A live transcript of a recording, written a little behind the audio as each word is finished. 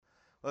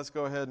Let's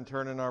go ahead and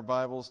turn in our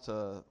Bibles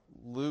to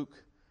Luke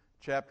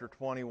chapter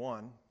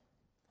 21.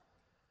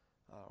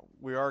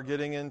 We are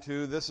getting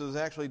into, this is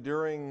actually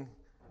during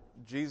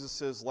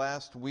Jesus'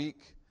 last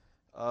week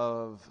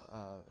of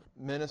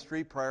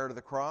ministry prior to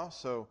the cross.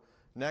 So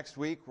next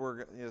week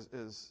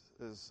is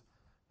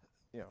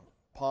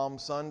Palm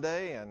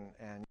Sunday,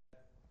 and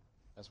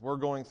as we're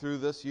going through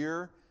this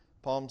year,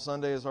 Palm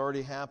Sunday has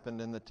already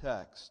happened in the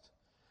text.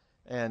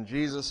 And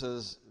Jesus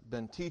has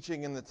been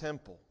teaching in the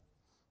temple.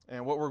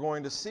 And what we're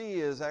going to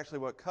see is actually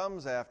what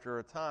comes after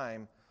a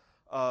time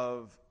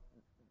of,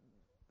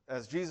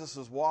 as Jesus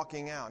is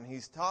walking out, and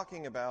he's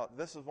talking about,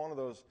 this is one of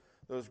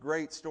those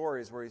great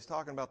stories where he's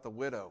talking about the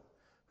widow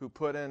who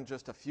put in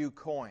just a few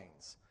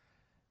coins.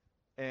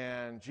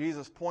 And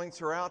Jesus points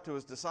her out to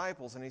his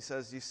disciples, and he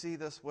says, "You see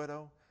this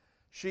widow?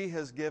 She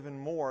has given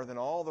more than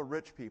all the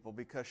rich people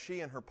because she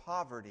in her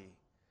poverty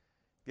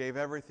gave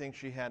everything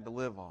she had to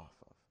live off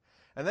of."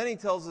 And then he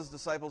tells his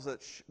disciples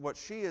that what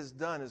she has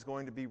done is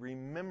going to be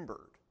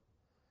remembered.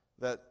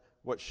 That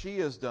what she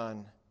has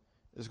done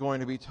is going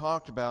to be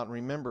talked about and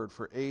remembered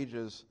for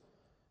ages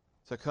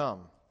to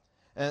come.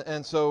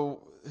 And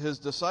so his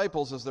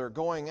disciples, as they're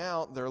going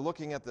out, they're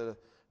looking at the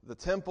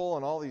temple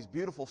and all these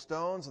beautiful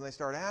stones, and they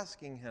start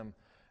asking him,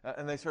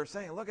 and they start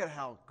saying, "Look at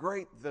how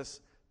great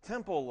this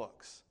temple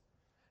looks."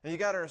 And you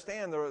got to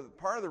understand,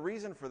 part of the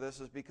reason for this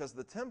is because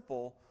the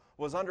temple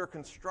was under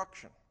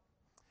construction.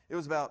 It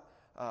was about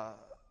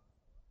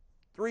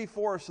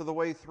 3/4 of the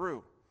way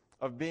through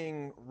of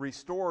being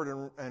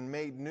restored and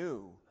made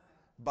new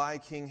by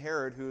King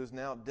Herod, who is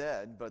now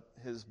dead, but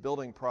his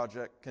building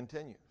project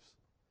continues.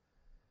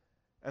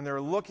 And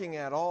they're looking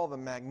at all the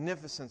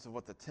magnificence of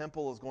what the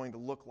temple is going to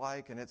look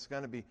like, and it's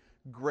going to be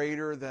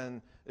greater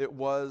than it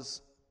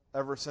was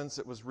ever since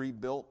it was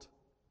rebuilt.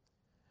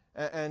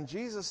 And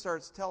Jesus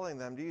starts telling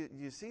them, do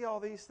you see all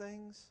these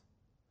things?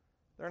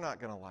 They're not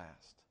going to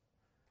last.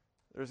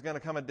 There's going to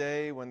come a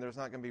day when there's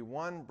not going to be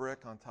one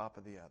brick on top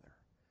of the other.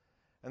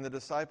 And the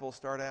disciples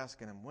start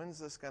asking him, when's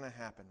this going to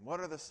happen? What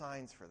are the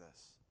signs for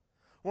this?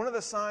 What are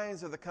the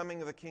signs of the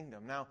coming of the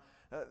kingdom? Now,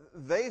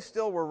 they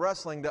still were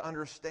wrestling to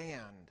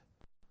understand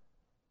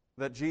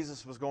that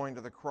Jesus was going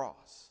to the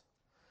cross.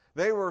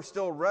 They were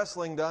still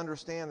wrestling to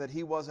understand that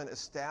he wasn't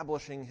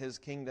establishing his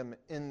kingdom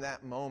in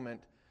that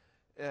moment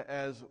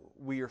as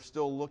we are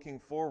still looking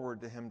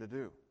forward to him to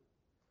do.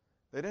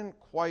 They didn't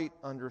quite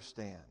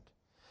understand.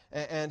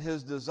 And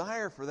his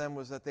desire for them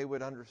was that they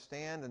would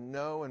understand and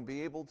know and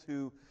be able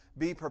to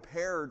be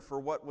prepared for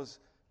what was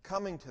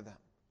coming to them.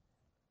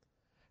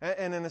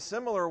 And in a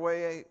similar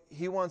way,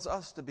 he wants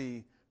us to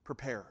be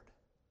prepared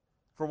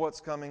for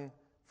what's coming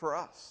for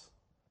us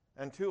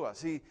and to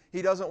us. He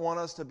doesn't want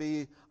us to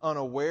be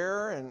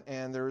unaware,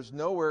 and there's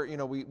nowhere,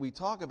 we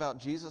talk about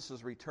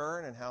Jesus'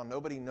 return and how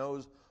nobody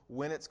knows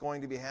when it's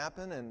going to be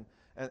happen,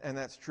 and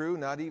that's true.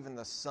 Not even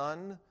the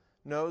Son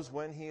knows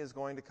when he is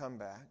going to come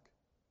back.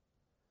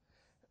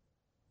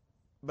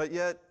 But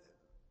yet,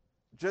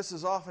 just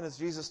as often as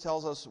Jesus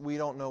tells us we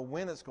don't know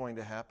when it's going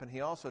to happen,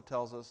 he also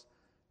tells us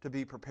to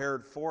be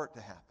prepared for it to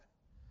happen.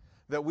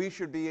 That we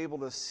should be able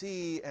to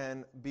see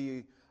and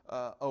be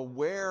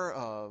aware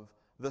of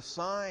the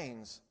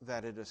signs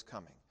that it is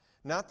coming.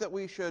 Not that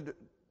we should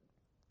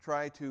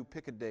try to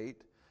pick a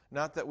date,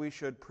 not that we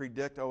should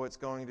predict, it's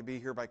going to be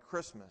here by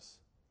Christmas,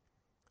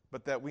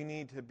 but that we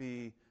need to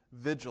be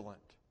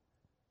vigilant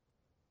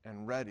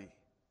and ready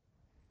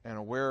and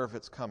aware of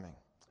its coming.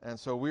 And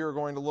so we are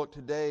going to look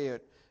today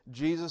at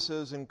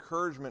Jesus'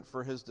 encouragement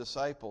for his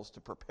disciples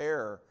to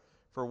prepare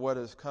for what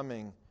is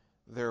coming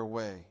their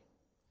way.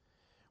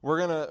 We're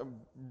going to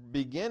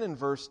begin in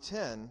verse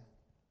 10.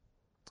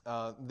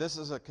 This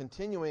is a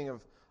continuing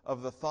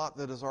of the thought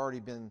that has already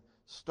been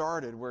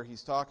started, where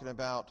he's talking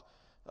about,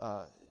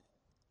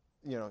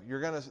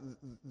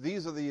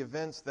 these are the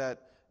events that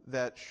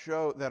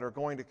are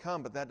going to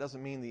come, but that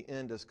doesn't mean the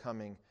end is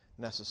coming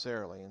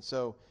necessarily. And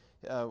so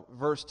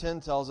verse 10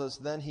 tells us,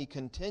 "Then he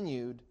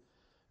continued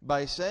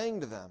by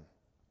saying to them,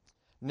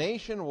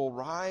 'Nation will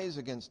rise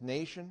against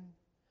nation,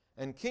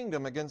 and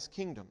kingdom against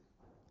kingdom.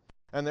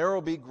 And there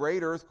will be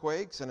great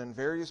earthquakes, and in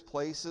various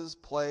places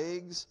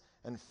plagues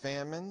and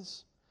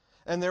famines.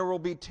 And there will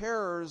be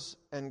terrors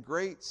and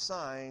great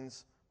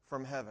signs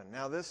from heaven.'"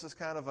 Now this is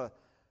kind of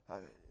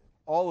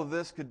all of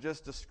this could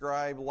just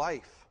describe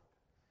life.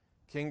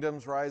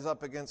 Kingdoms rise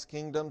up against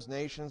kingdoms,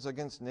 nations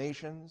against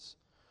nations.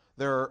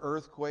 There are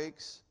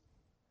earthquakes.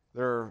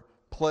 There are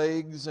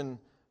plagues and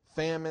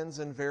famines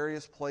in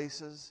various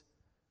places.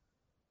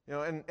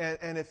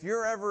 And if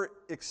you're ever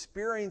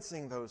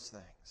experiencing those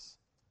things,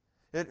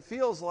 it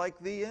feels like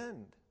the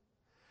end.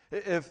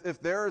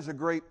 If there is a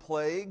great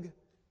plague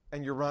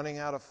and you're running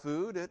out of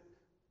food,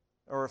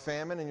 or a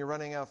famine and you're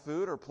running out of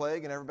food, or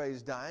plague and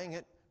everybody's dying,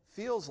 it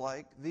feels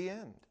like the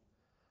end.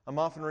 I'm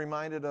often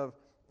reminded of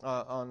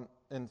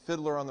in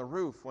Fiddler on the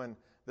Roof, when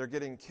they're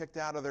getting kicked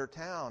out of their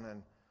town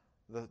and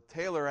the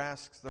tailor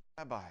asks the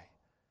rabbi,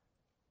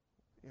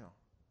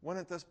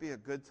 wouldn't this be a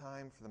good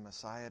time for the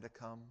Messiah to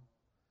come?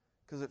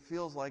 Because it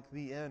feels like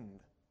the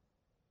end.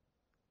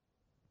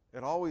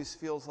 It always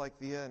feels like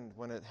the end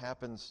when it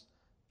happens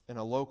in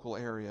a local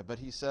area. But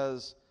he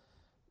says,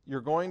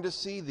 you're going to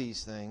see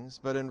these things.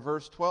 But in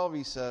verse 12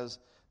 he says,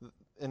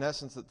 in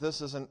essence, that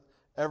this isn't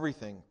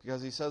everything.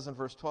 Because he says in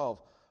verse 12,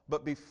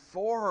 but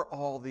before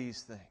all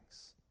these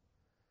things,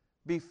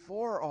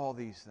 before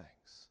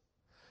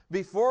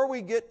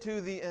we get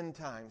to the end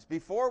times,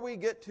 before we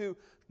get to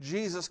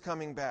Jesus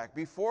coming back,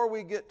 before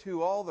we get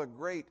to all the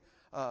great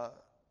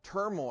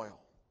turmoil,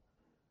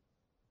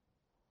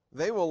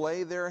 they will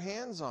lay their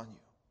hands on you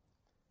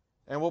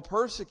and will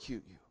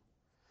persecute you,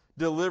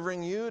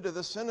 delivering you to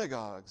the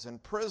synagogues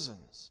and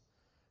prisons,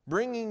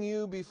 bringing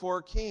you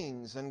before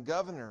kings and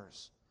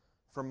governors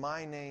for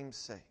my name's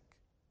sake.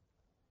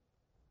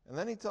 And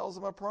then he tells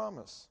them a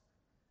promise.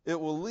 It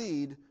will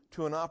lead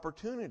to an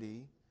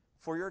opportunity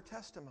for your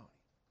testimony.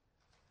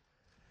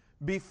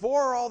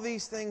 Before all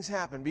these things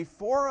happen,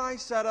 before I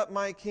set up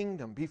my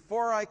kingdom,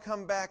 before I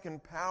come back in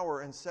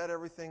power and set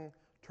everything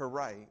to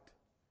right,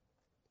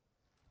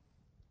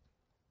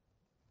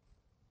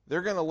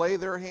 they're going to lay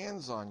their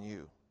hands on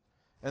you,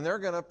 and they're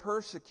going to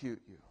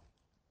persecute you.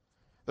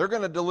 They're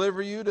going to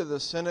deliver you to the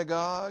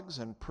synagogues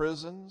and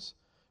prisons,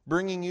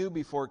 bringing you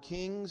before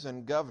kings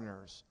and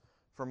governors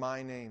for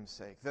my name's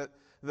sake.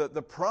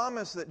 The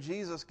promise that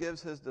Jesus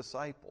gives his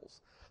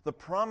disciples, the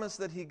promise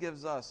that he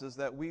gives us, is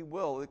that we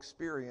will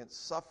experience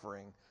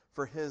suffering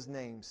for his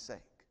name's sake.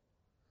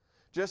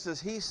 Just as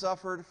he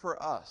suffered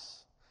for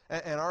us,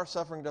 and our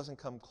suffering doesn't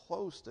come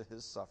close to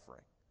his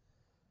suffering,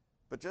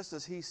 but just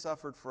as he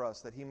suffered for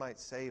us that he might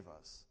save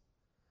us,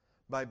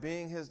 by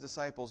being his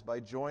disciples, by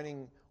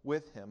joining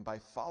with him, by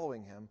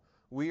following him,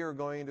 we are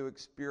going to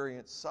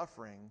experience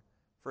suffering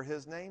for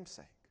his name's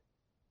sake.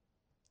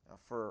 Now,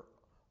 for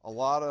a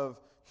lot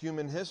of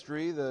human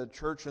history, the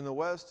church in the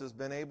West has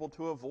been able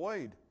to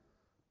avoid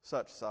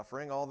such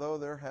suffering, although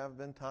there have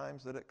been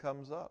times that it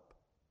comes up.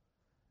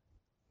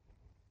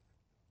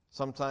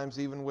 Sometimes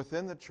even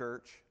within the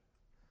church,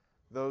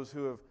 those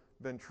who have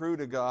been true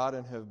to God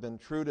and have been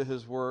true to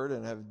his word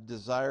and have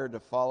desired to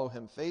follow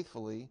him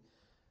faithfully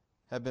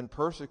have been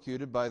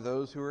persecuted by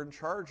those who are in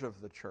charge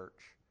of the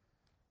church,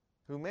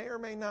 who may or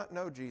may not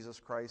know Jesus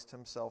Christ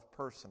himself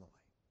personally.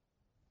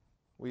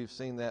 We've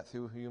seen that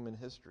through human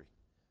history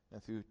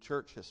and through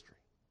church history.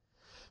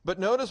 But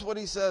notice what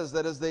he says,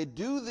 that as they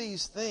do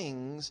these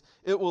things,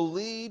 it will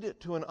lead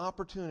to an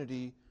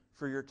opportunity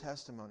for your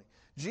testimony.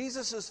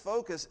 Jesus'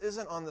 focus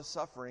isn't on the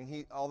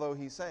suffering, although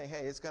he's saying,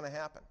 hey, it's going to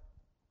happen.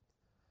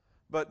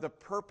 But the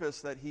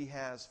purpose that he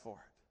has for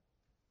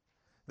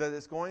it, that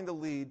it's going to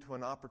lead to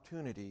an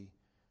opportunity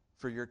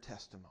for your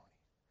testimony.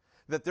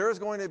 That there is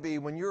going to be,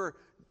 when you're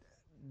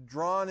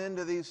drawn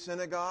into these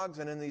synagogues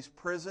and in these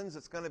prisons,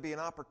 it's going to be an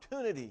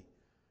opportunity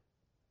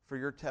for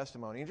your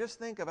testimony. And just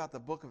think about the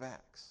book of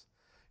Acts.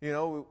 You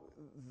know,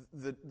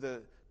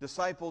 the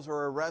disciples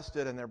are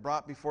arrested and they're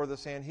brought before the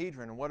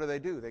Sanhedrin. And what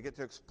do? They get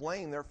to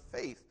explain their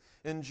faith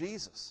in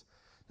Jesus.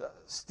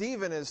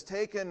 Stephen is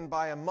taken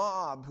by a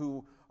mob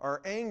who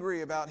are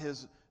angry about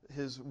his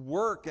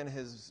work and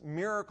his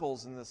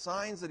miracles and the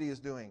signs that he is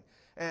doing.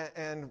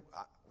 And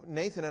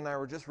Nathan and I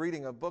were just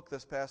reading a book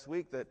this past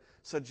week that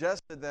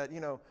suggested that,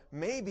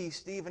 maybe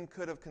Stephen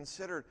could have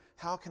considered,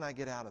 how can I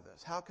get out of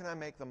this? How can I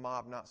make the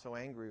mob not so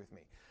angry with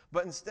me?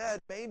 But instead,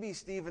 maybe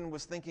Stephen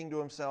was thinking to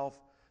himself,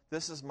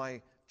 this is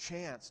my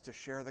chance to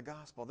share the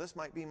gospel. This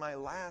might be my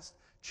last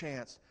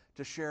chance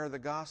to share the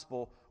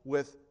gospel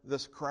with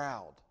this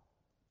crowd.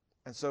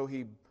 And so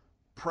he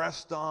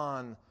pressed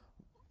on,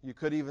 you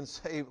could even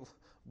say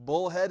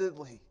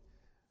bullheadedly.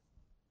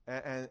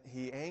 And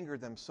he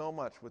angered them so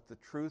much with the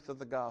truth of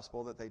the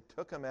gospel that they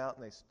took him out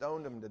and they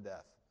stoned him to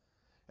death.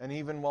 And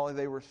even while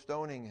they were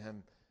stoning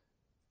him,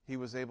 he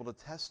was able to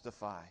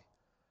testify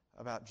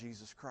about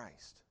Jesus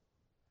Christ.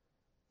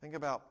 Think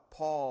about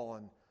Paul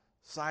and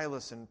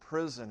Silas in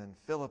prison in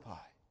Philippi,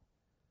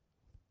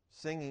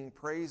 singing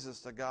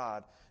praises to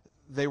God.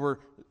 They were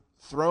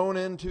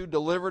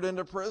delivered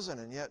into prison,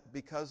 and yet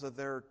because of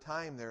their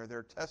time there,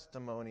 their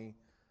testimony,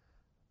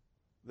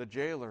 the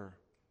jailer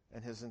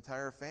and his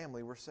entire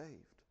family were saved.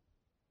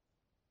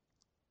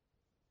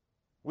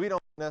 We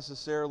don't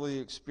necessarily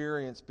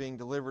experience being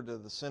delivered to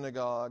the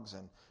synagogues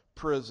and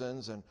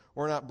prisons, and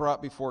we're not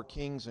brought before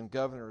kings and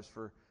governors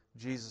for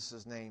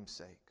Jesus' name's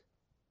sake.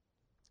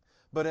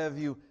 But have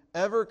you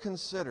ever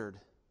considered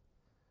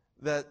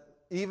that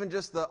even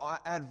just the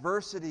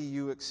adversity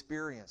you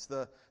experience,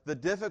 the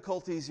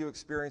difficulties you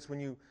experience when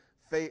you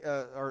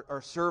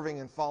are serving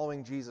and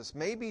following Jesus,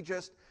 maybe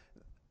just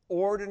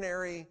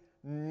ordinary,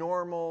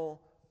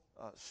 normal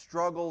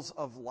struggles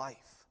of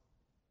life,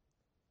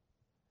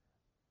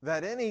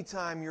 that any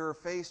time you're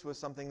faced with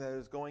something that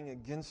is going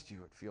against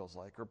you, it feels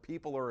like, or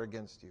people are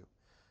against you,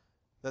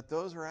 that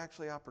those are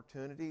actually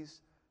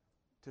opportunities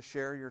to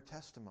share your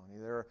testimony.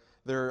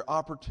 There are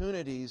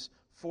opportunities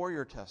for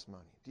your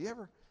testimony. Do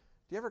you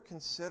ever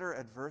consider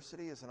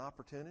adversity as an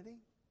opportunity?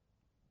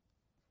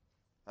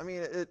 I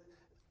mean,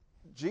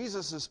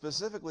 Jesus is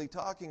specifically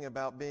talking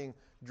about being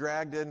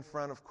dragged in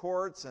front of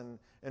courts and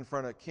in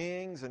front of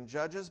kings and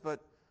judges, but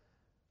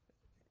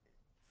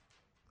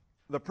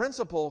The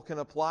principle can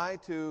apply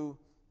to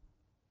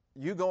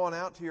you going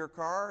out to your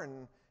car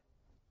and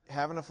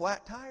having a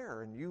flat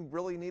tire, and you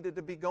really needed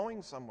to be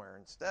going somewhere.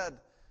 Instead,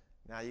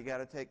 now you got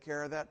to take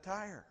care of that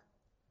tire.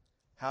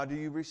 How do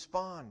you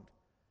respond?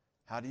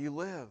 How do you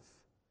live?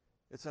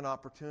 It's an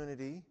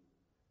opportunity,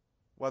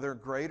 whether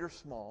great or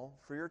small,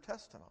 for your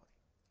testimony.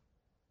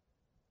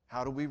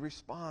 How do we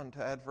respond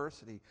to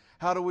adversity?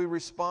 How do we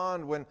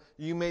respond when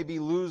you maybe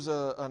lose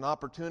an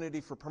opportunity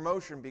for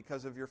promotion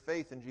because of your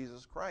faith in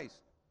Jesus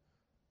Christ?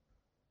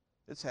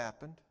 It's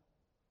happened.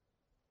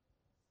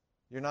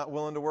 You're not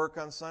willing to work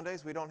on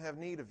Sundays? We don't have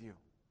need of you.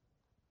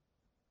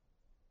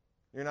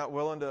 You're not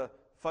willing to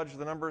fudge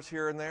the numbers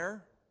here and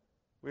there?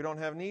 We don't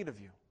have need of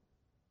you.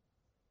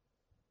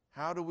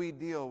 How do we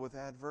deal with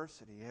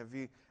adversity? Have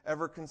you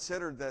ever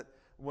considered that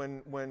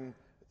when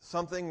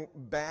something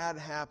bad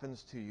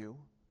happens to you,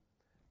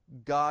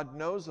 God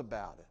knows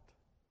about it.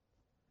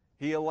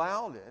 He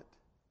allowed it,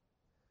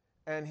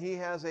 and He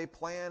has a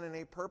plan and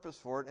a purpose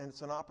for it, and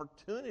it's an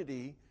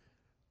opportunity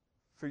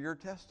for your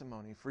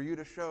testimony, for you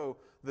to show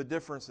the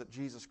difference that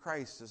Jesus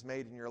Christ has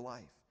made in your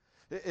life.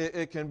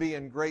 It can be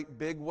in great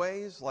big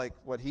ways, like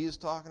what he is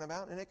talking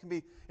about, and it can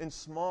be in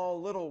small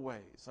little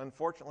ways.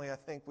 Unfortunately, I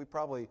think we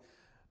probably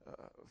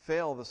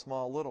fail the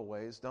small little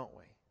ways, don't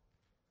we?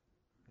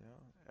 You know,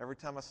 every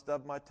time I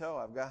stub my toe,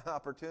 I've got an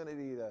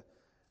opportunity to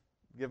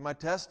give my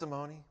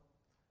testimony.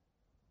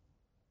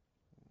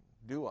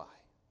 Do I?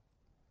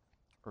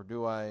 Or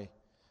do I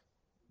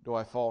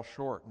fall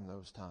short in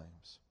those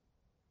times?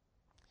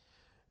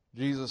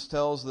 Jesus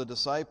tells the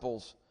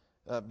disciples,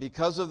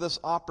 because of this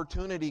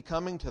opportunity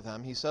coming to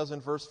them, he says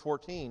in verse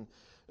 14,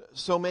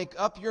 so make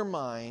up your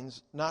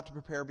minds not to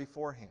prepare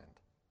beforehand,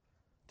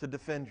 to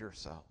defend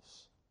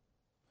yourselves.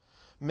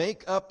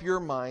 Make up your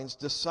minds,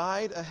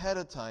 decide ahead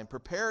of time,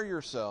 prepare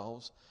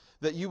yourselves,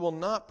 that you will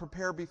not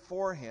prepare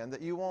beforehand,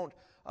 that you won't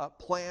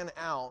plan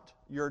out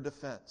your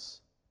defense.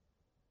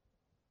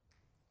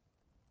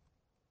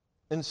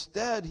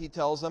 Instead, he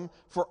tells them,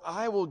 for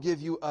I will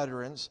give you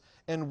utterance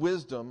and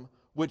wisdom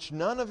which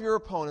none of your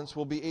opponents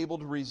will be able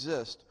to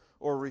resist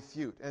or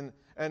refute. And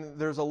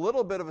there's a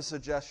little bit of a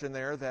suggestion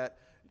there that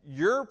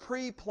your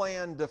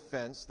pre-planned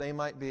defense they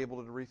might be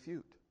able to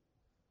refute.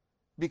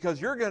 Because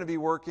you're going to be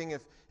working,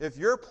 if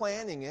you're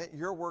planning it,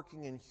 you're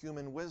working in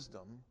human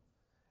wisdom,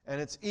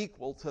 and it's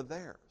equal to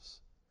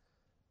theirs.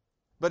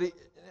 But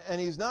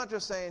he's not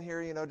just saying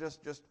here,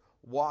 just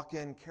walk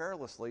in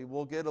carelessly.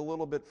 We'll get a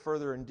little bit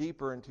further and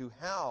deeper into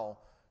how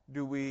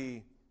do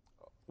we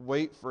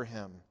wait for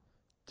him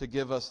to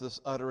give us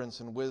this utterance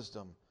and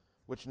wisdom,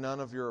 which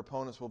none of your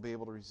opponents will be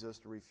able to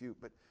resist or refute.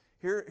 But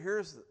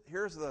here's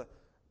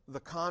the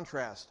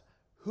contrast.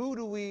 Who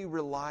do we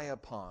rely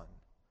upon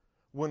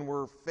when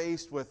we're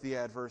faced with the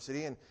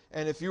adversity? And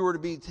if you were to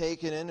be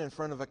taken in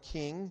front of a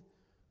king,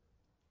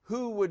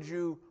 who would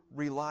you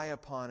rely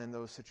upon in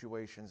those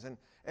situations?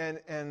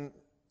 And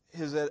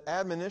his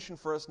admonition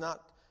for us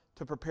not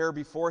to prepare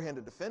beforehand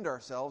to defend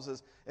ourselves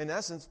is, in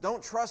essence,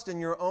 don't trust in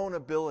your own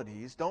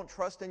abilities, don't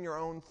trust in your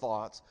own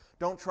thoughts,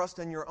 don't trust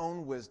in your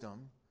own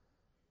wisdom,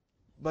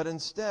 but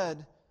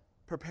instead,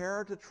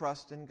 prepare to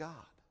trust in God.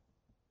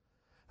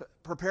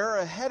 Prepare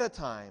ahead of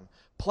time,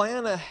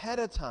 plan ahead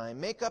of time,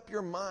 make up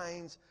your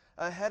minds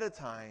ahead of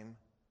time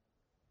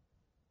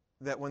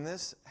that when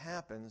this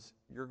happens,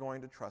 you're going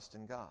to trust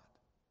in God.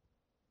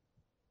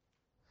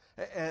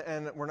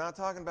 And we're not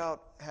talking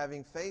about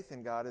having faith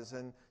in God as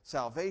in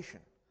salvation.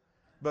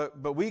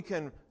 But we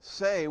can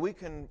say, we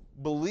can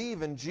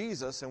believe in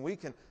Jesus, and we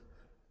can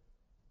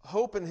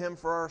hope in Him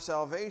for our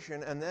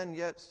salvation, and then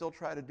yet still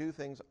try to do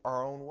things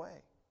our own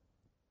way.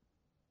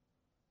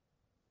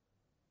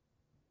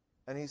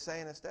 And he's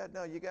saying instead,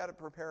 no, you got to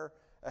prepare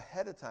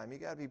ahead of time. You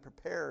got to be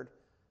prepared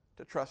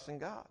to trust in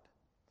God.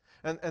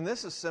 And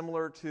this is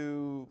similar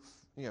to,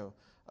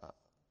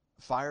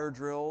 fire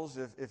drills.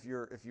 If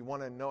you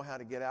want to know how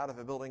to get out of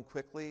a building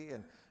quickly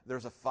and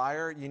there's a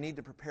fire, you need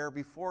to prepare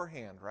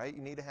beforehand, right?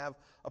 You need to have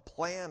a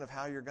plan of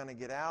how you're going to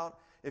get out.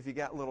 If you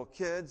got little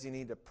kids, you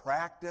need to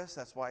practice.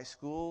 That's why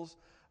schools,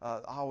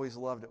 I always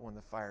loved it when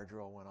the fire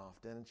drill went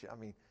off, didn't you? I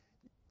mean,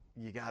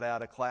 you got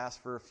out of class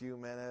for a few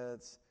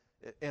minutes.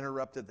 It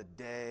interrupted the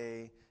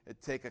day.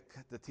 It'd take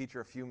the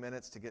teacher a few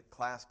minutes to get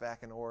class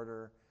back in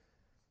order.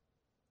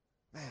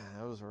 Man,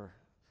 those were...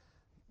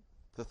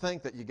 To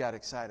think that you got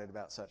excited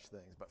about such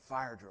things. But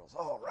fire drills,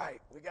 right,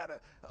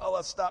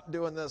 let's stop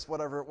doing this,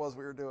 whatever it was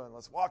we were doing.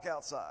 Let's walk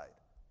outside.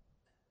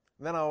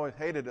 And then I always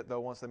hated it,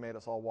 though, once they made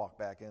us all walk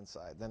back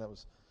inside. Then it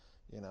was,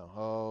 we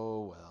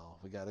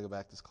got to go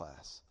back to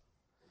class.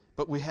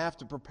 But we have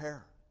to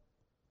prepare.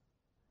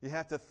 You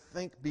have to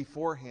think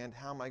beforehand,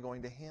 how am I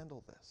going to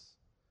handle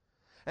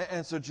this?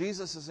 And so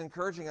Jesus is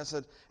encouraging us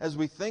that as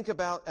we think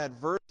about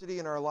adversity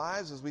in our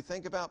lives, as we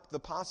think about the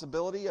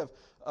possibility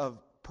of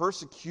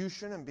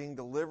persecution and being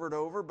delivered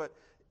over, but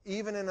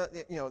even in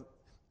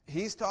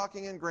he's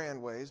talking in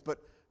grand ways, but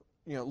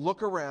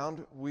look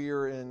around. We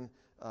are in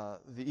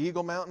the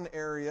Eagle Mountain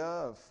area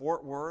of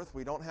Fort Worth.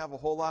 We don't have a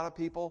whole lot of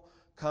people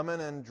coming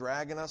and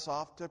dragging us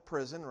off to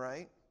prison,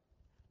 right?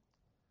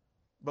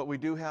 But we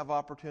do have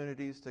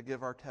opportunities to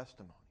give our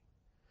testimony.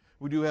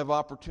 We do have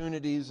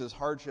opportunities as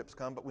hardships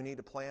come, but we need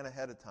to plan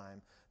ahead of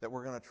time that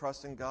we're going to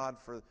trust in God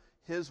for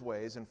His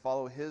ways and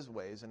follow His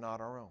ways and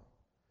not our own.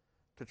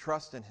 To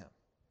trust in Him.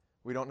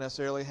 We don't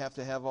necessarily have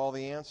to have all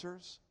the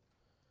answers,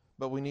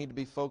 but we need to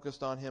be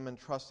focused on Him and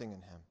trusting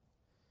in Him.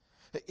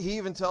 He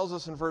even tells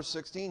us in verse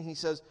 16, he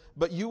says,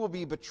 "But you will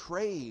be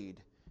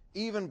betrayed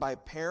even by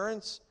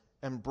parents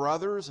and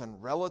brothers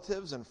and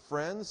relatives and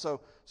friends."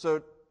 So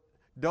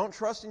don't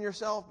trust in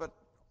yourself, but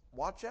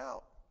watch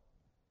out.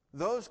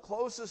 Those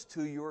closest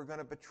to you are going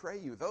to betray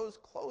you. Those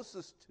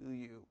closest to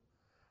you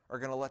are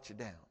going to let you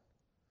down.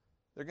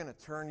 They're going to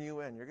turn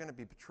you in. You're going to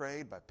be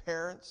betrayed by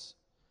parents,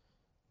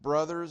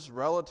 brothers,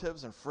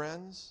 relatives, and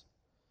friends.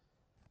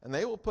 And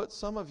they will put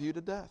some of you to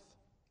death.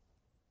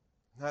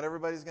 Not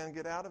everybody's going to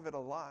get out of it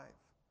alive.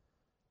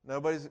 Not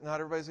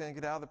everybody's going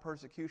to get out of the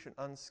persecution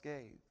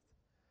unscathed.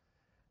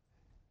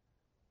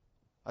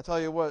 I tell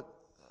you what,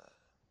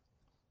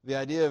 the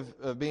idea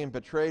of being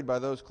betrayed by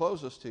those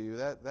closest to you,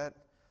 that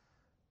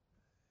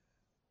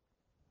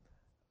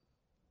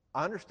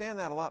I understand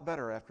that a lot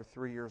better after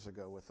 3 years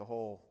ago with the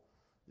whole,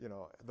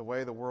 the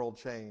way the world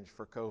changed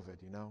for COVID,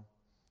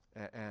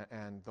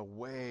 and the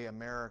way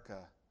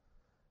America,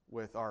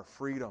 with our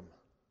freedom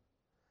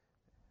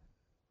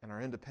and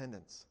our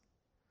independence,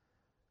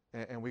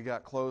 and we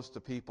got close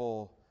to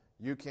people,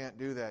 you can't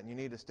do that, and you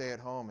need to stay at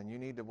home, and you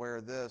need to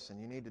wear this,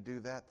 and you need to do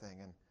that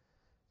thing, and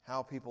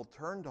how people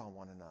turned on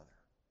one another.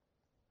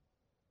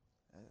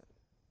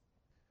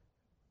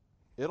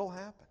 It'll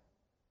happen.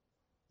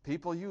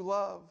 People you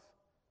love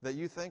that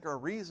you think are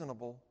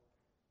reasonable,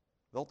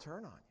 they'll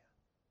turn on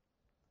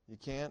you. You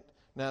can't.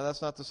 Now,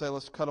 that's not to say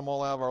let's cut them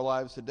all out of our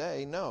lives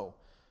today. No.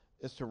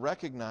 It's to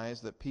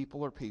recognize that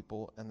people are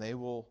people, and they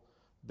will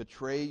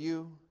betray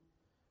you,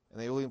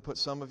 and they will even put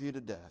some of you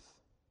to death.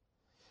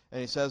 And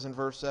he says in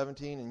verse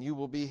 17, "And you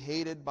will be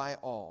hated by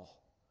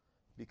all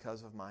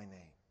because of my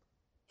name."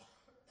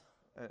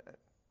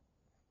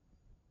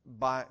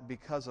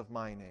 Because of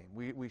my name.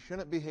 We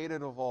shouldn't be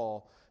hated of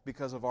all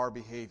because of our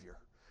behavior.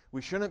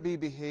 We shouldn't be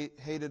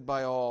hated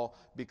by all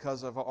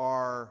because of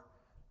our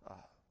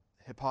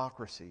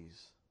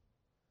hypocrisies.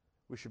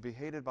 We should be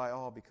hated by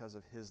all because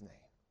of His name.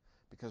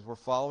 Because we're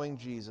following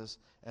Jesus,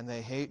 and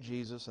they hate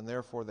Jesus, and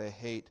therefore they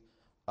hate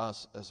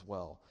us as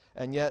well.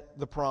 And yet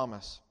the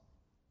promise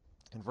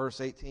in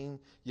verse 18,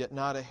 "Yet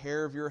not a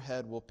hair of your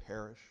head will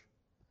perish."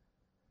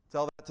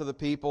 Tell that to the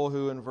people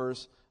who in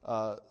verse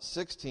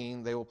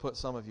 16, they will put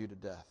some of you to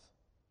death.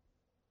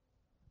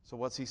 So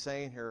what's he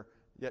saying here?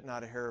 Yet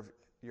not a hair of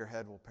your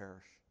head will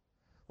perish.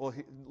 Well,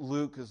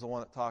 Luke is the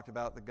one that talked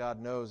about that God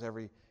knows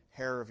every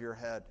hair of your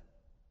head.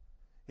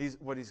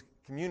 What he's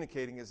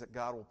communicating is that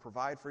God will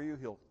provide for you,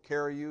 He'll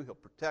carry you, He'll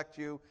protect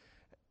you,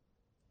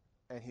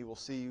 and He will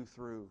see you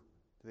through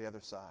to the other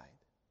side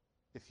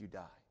if you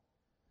die.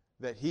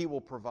 That He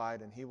will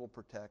provide and He will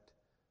protect.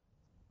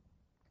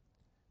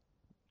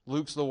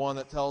 Luke's the one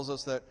that tells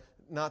us that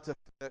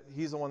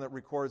he's the one that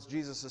records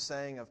Jesus'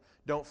 saying of,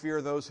 "Don't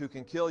fear those who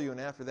can kill you, and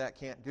after that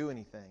can't do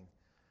anything.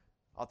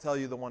 I'll tell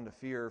you the one to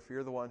fear.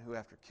 Fear the one who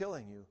after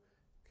killing you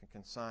can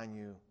consign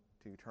you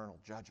to eternal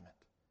judgment,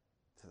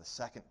 to the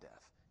second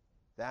death."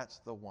 That's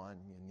the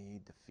one you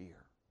need to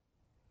fear.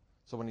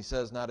 So when he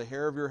says, "Not a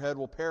hair of your head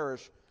will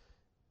perish,"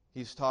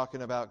 he's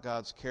talking about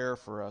God's care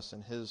for us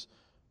and His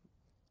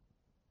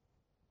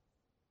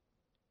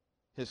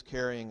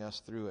carrying us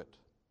through it.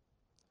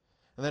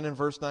 And then in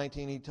verse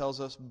 19 he tells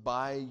us,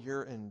 "By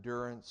your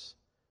endurance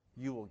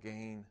you will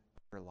gain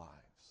your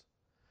lives."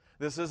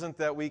 This isn't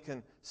that we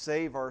can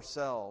save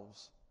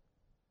ourselves.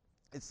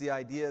 It's the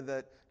idea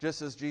that,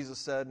 just as Jesus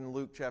said in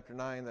Luke chapter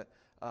 9, that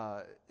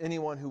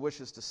anyone who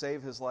wishes to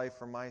save his life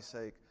for my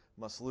sake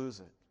must lose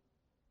it.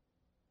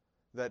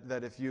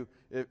 That if you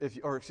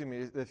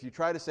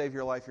try to save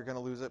your life, you're going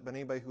to lose it. But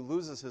anybody who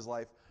loses his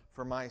life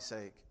for my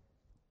sake,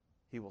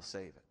 he will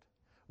save it.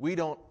 We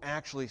don't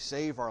actually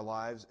save our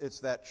lives.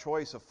 It's that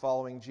choice of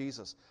following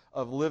Jesus,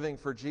 of living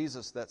for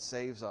Jesus, that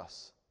saves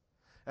us.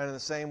 And in the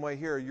same way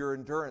here, your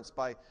endurance,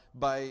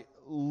 by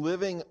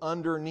living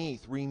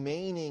underneath,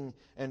 remaining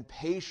and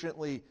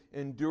patiently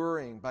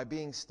enduring, by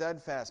being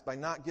steadfast, by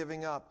not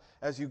giving up,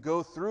 as you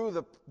go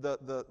through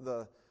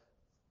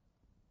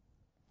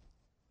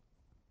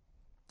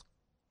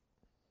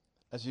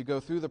as you go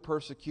through the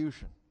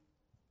persecution,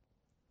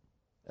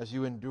 as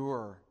you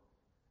endure,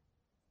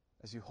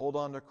 as you hold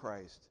on to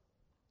Christ,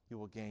 you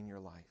will gain your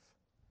life.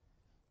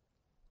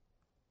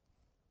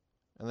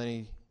 And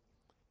then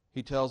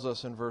he tells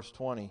us in verse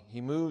 20, he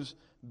moves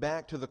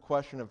back to the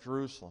question of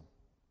Jerusalem.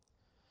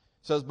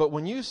 He says, "But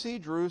when you see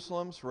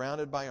Jerusalem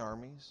surrounded by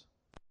armies,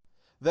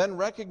 then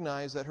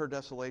recognize that her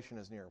desolation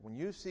is near." When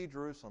you see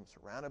Jerusalem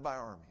surrounded by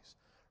armies,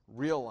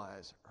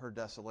 realize her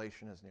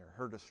desolation is near.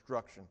 Her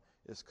destruction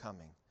is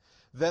coming.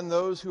 "Then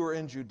those who are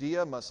in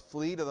Judea must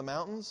flee to the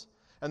mountains,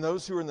 and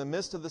those who are in the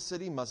midst of the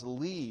city must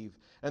leave,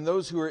 and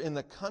those who are in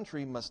the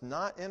country must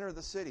not enter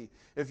the city."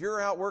 If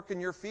you're out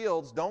working your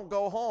fields, don't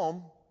go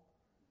home.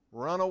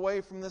 Run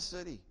away from the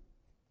city.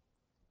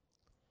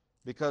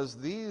 because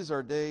these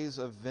are days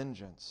of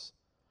vengeance,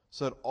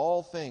 so that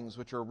all things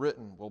which are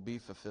written will be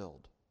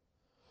fulfilled.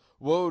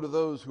 Woe to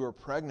those who are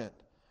pregnant,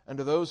 and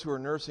to those who are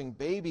nursing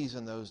babies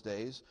in those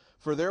days,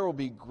 for there will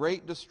be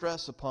great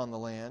distress upon the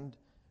land,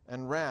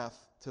 and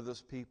wrath to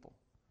this people.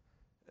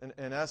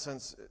 In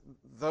essence,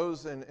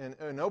 those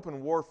in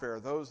open warfare,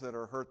 those that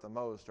are hurt the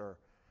most are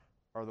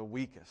the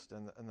weakest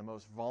and the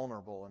most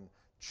vulnerable. And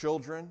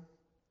children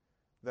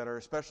that are,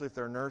 especially if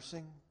they're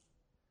nursing,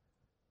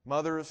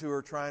 mothers who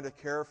are trying to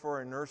care for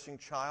a nursing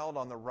child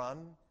on the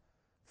run,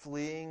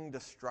 fleeing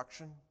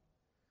destruction.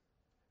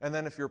 And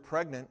then if you're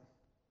pregnant,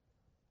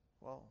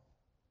 well,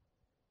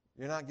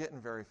 you're not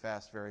getting very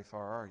fast very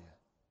far, are you?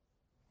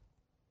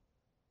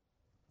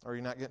 Or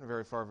you're not getting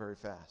very far very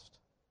fast.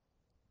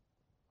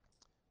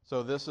 So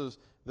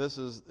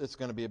it's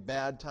going to be a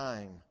bad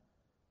time.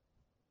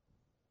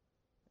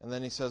 And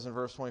then he says in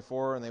verse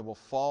 24, and they will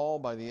fall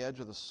by the edge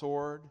of the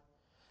sword,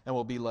 and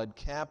will be led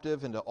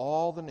captive into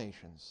all the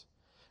nations.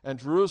 And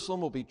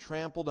Jerusalem will be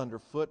trampled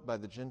underfoot by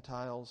the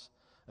Gentiles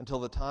until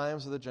the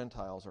times of the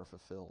Gentiles are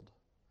fulfilled.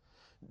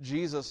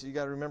 Jesus, you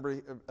got to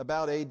remember,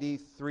 about AD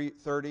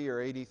 330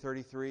 or AD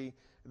 33,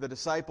 the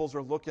disciples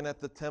are looking at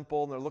the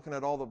temple, and they're looking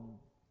at all the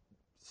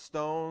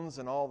stones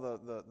and all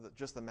the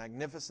just the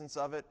magnificence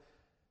of it.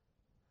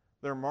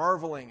 They're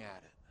marveling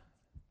at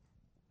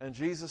it. And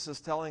Jesus is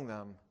telling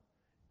them,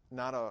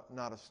 not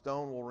a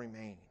stone will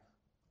remain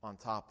on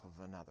top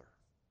of another.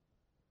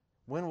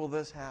 When will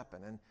this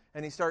happen?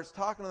 And he starts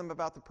talking to them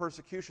about the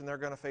persecution they're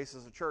going to face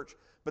as a church.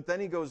 But then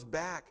he goes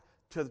back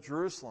to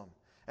Jerusalem.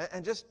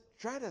 And just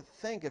try to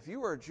think, if you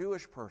were a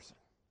Jewish person,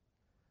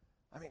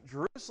 I mean,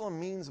 Jerusalem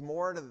means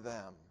more to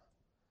them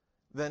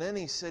than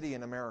any city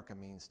in America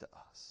means to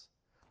us.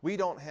 We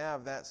don't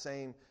have that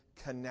same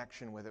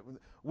connection with it.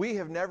 We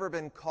have never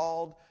been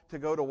called to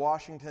go to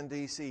Washington,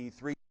 D.C.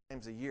 3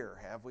 times a year,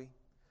 have we?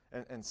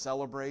 And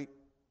celebrate?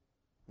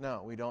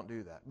 No, we don't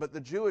do that. But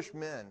the Jewish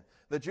men,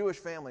 the Jewish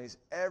families,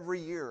 every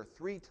year,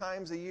 3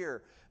 times a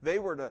year, they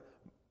were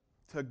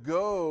to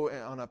go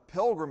on a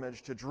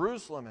pilgrimage to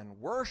Jerusalem and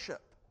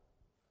worship.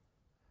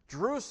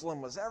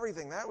 Jerusalem was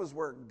everything. That was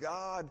where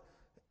God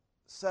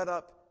set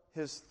up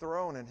his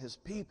throne and his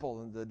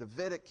people in the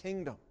Davidic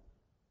kingdom.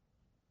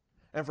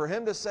 And for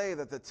him to say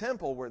that the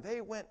temple where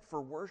they went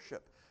for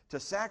worship, to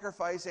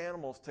sacrifice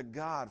animals to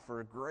God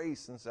for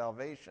grace and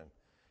salvation,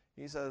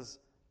 he says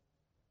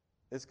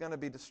it's going to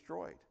be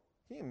destroyed.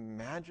 Can you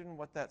imagine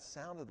what that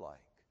sounded like?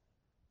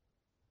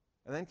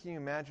 And then can you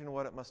imagine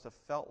what it must have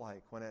felt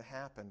like when it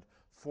happened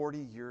 40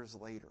 years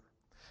later?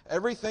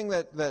 Everything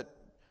that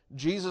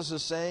Jesus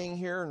is saying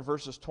here in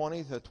verses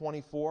 20 to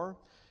 24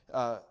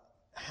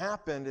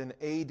 happened in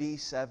AD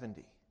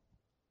 70.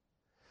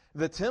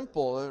 The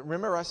temple,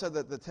 remember I said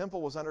that the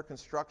temple was under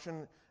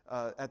construction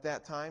at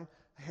that time?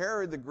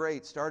 Herod the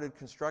Great started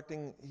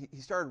constructing,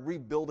 he started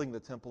rebuilding the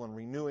temple and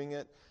renewing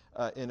it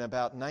in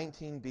about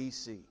 19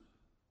 BC.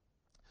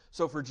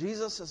 So for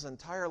Jesus'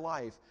 entire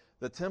life,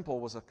 the temple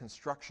was a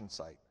construction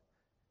site.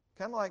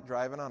 Kind of like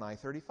driving on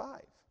I-35,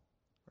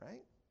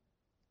 right?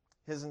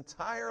 His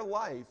entire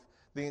life,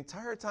 the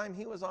entire time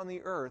he was on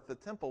the earth, the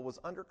temple was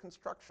under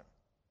construction.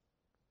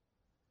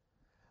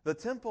 The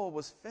temple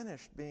was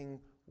finished being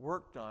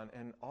worked on,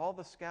 and all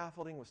the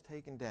scaffolding was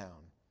taken down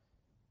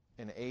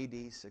in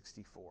AD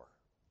 64.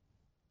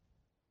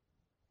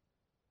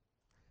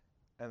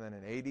 And then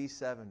in AD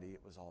 70, it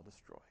was all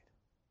destroyed.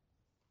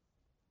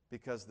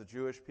 Because the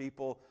Jewish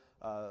people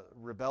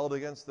rebelled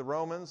against the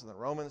Romans, and the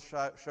Romans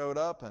showed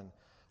up, and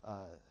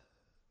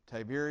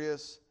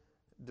Tiberius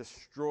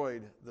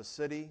destroyed the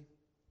city.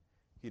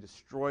 He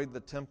destroyed the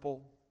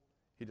temple.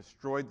 He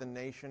destroyed the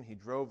nation. He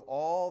drove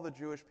all the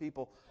Jewish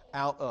people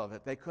out of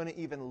it. They couldn't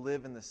even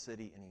live in the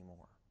city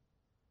anymore.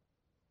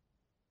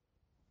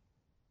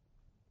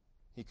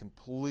 He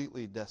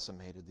completely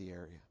decimated the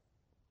area.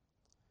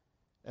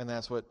 And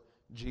that's what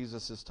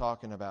Jesus is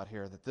talking about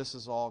here, that this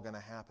is all going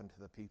to happen to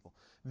the people.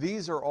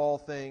 These are all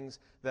things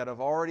that have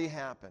already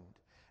happened.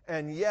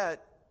 And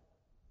yet,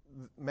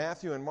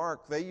 Matthew and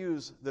Mark, they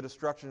use the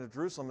destruction of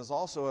Jerusalem as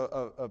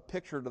also a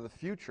picture to the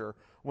future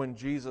when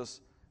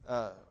Jesus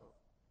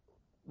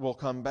will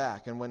come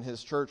back and when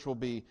his church will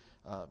be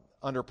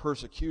under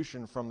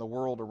persecution from the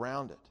world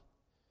around it.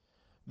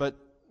 But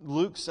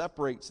Luke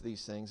separates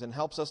these things and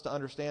helps us to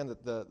understand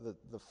that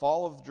the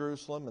fall of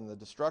Jerusalem and the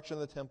destruction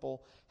of the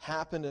temple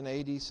happened in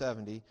AD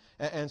 70.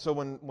 And so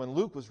when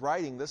Luke was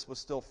writing, this was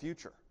still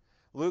future.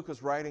 Luke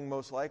was writing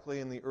most likely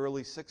in the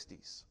early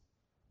 60s.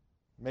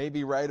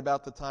 Maybe right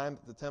about the time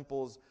that the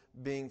temple is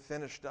being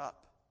finished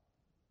up.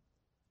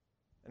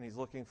 And he's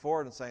looking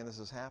forward and saying, this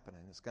is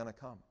happening. It's going to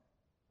come.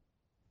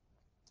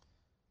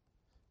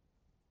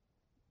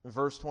 In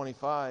verse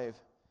 25,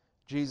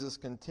 Jesus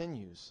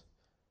continues.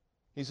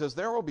 He says,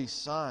 there will be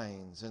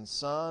signs in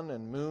sun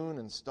and moon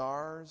and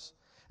stars,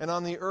 and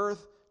on the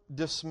earth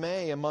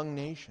dismay among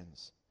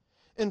nations,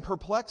 in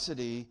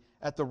perplexity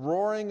at the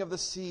roaring of the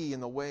sea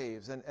and the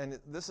waves. And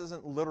this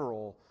isn't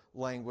literal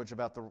language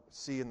about the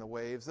sea and the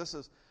waves. This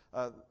is,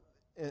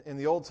 in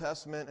the Old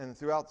Testament and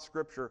throughout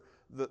Scripture,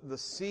 the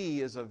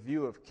sea is a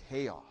view of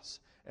chaos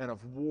and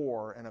of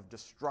war and of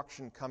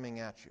destruction coming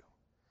at you.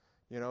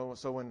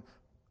 So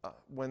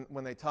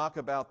when they talk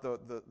about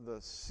the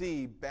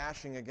sea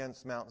bashing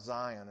against Mount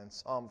Zion in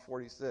Psalm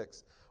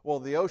 46, well,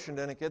 the ocean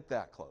didn't get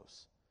that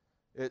close.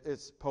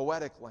 It's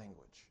poetic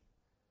language.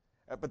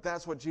 But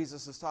that's what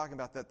Jesus is talking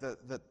about,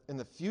 that in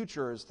the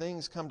future, as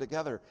things come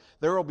together,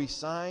 there will be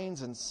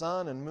signs and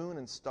sun and moon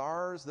and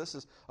stars. This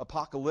is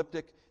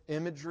apocalyptic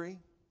imagery.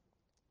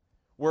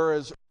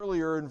 Whereas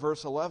earlier in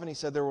verse 11, he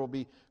said there will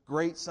be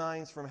great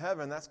signs from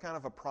heaven. That's kind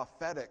of a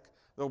prophetic.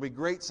 There will be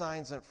great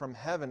signs from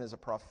heaven is a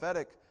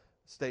prophetic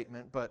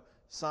statement, but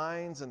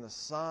signs in the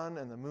sun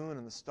and the moon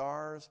and the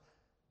stars,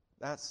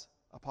 that's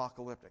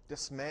apocalyptic.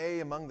 Dismay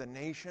among the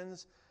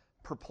nations,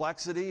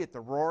 perplexity at the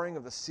roaring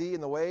of the sea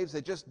and the waves.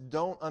 They just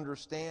don't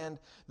understand.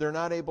 They're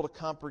not able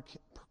to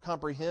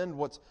comprehend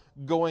what's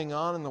going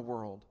on in the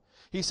world.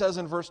 He says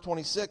in verse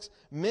 26,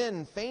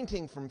 men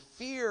fainting from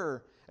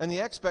fear and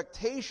the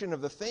expectation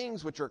of the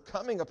things which are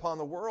coming upon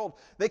the world.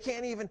 They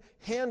can't even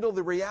handle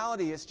the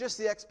reality. It's just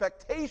the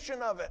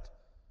expectation of it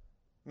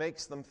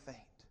makes them faint.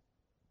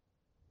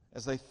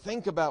 As they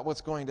think about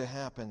what's going to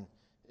happen,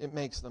 it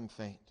makes them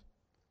faint.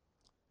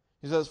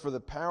 He says, for the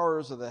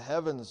powers of the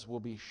heavens will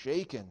be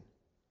shaken.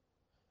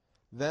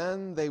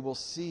 Then they will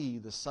see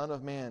the Son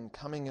of Man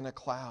coming in a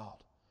cloud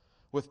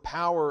with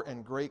power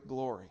and great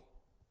glory.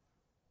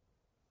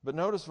 But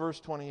notice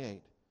verse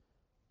 28.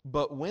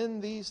 But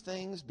when these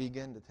things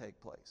begin to take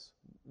place,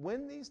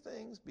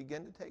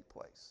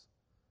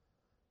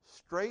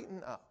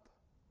 straighten up.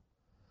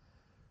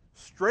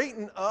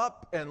 Straighten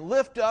up and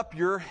lift up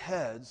your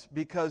heads,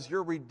 because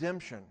your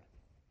redemption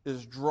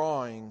is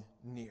drawing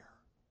near.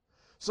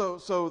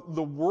 So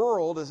the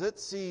world, as it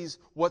sees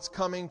what's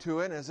coming to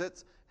it, as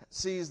it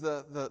sees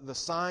the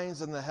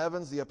signs in the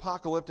heavens, the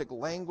apocalyptic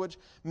language,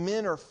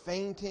 men are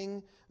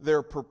fainting,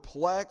 they're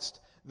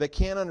perplexed, they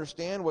can't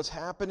understand what's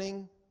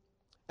happening,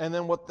 and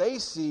then what they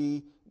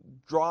see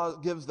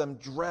gives them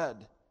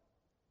dread.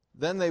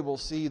 Then they will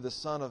see the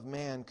Son of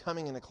Man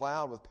coming in a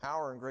cloud with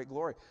power and great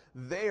glory.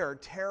 They are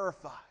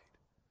terrified.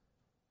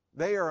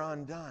 They are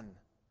undone.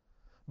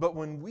 But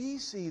when we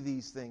see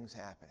these things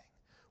happening,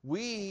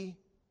 we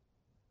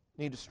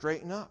need to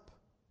straighten up.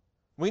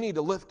 We need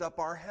to lift up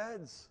our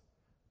heads.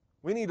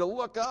 We need to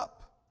look up,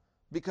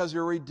 because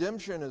your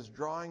redemption is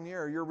drawing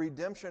near. Your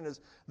redemption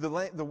is, the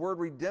word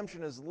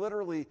redemption is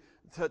literally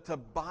to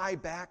buy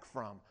back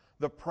from.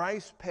 The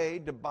price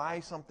paid to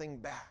buy something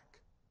back.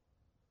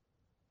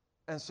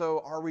 And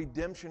so our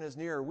redemption is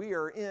near. We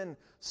are in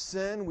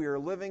sin. We are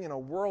living in a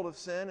world of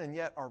sin, and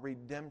yet our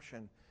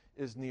redemption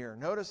is near.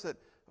 Notice that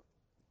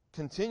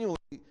continually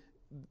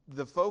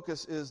the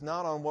focus is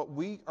not on what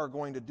we are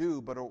going to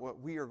do, but on what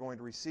we are going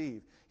to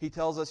receive. He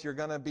tells us you're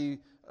going to be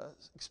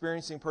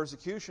experiencing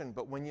persecution,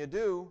 but when you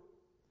do,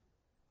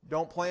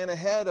 don't plan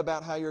ahead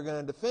about how you're going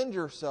to defend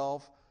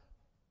yourself.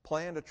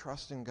 Plan to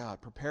trust in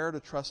God. Prepare to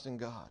trust in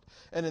God.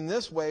 And in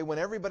this way, when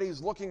everybody's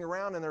looking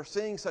around and they're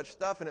seeing such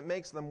stuff and it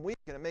makes them weak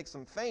and it makes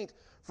them faint,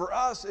 for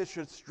us it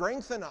should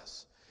strengthen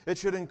us. It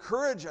should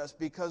encourage us,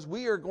 because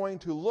we are going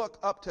to look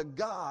up to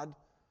God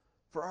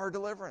for our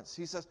deliverance.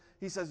 He says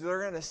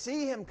they're going to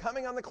see Him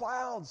coming on the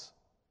clouds.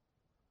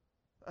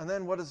 And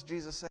then what does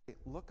Jesus say?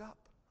 Look up.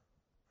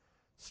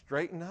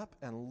 Straighten up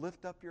and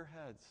lift up your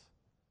heads,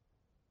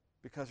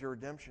 because your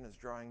redemption is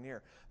drawing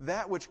near.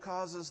 That which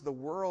causes the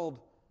world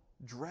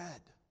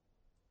dread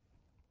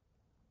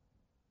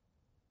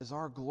is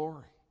our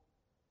glory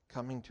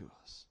coming to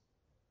us.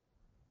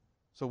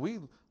 So we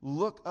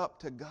look up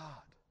to God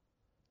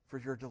for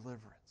your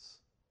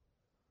deliverance.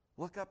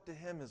 Look up to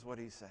Him is what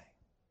He's saying.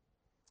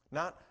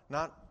 Not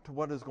to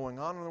what is going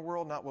on in the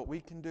world, not what we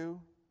can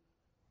do.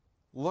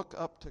 Look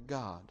up to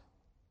God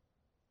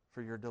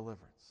for your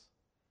deliverance.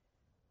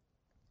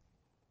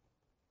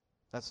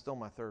 That's still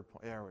my third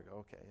point. There we go.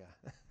 Okay,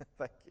 yeah.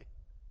 Thank you.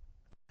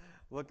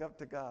 Look up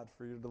to God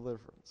for your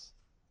deliverance.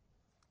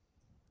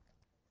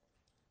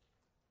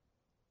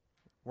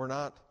 We're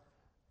not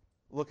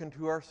looking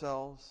to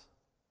ourselves,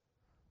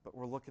 but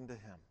we're looking to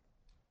Him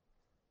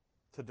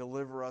to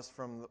deliver us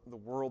from the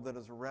world that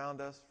is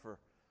around us,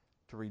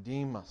 to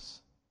redeem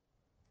us.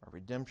 Our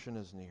redemption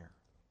is near.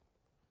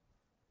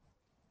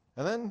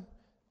 And then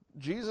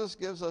Jesus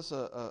gives us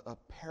a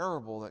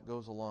parable that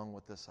goes along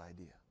with this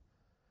idea.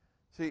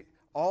 See,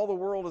 all the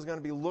world is going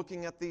to be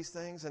looking at these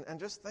things, and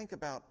just think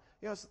about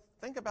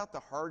the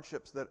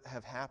hardships that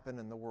have happened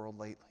in the world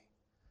lately.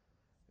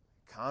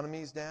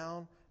 Economy's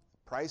down.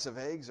 Price of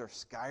eggs are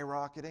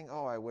skyrocketing.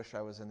 Oh, I wish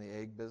I was in the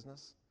egg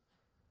business.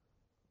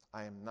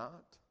 I am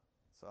not,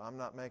 so I'm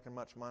not making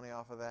much money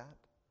off of that.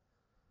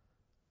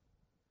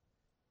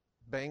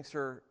 Banks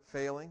are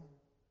failing.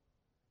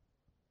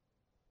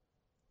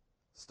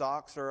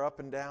 Stocks are up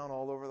and down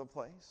all over the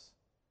place.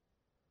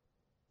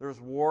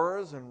 There's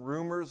wars and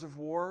rumors of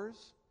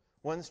wars.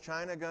 When's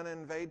China going to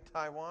invade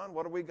Taiwan?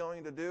 What are we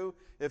going to do,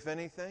 if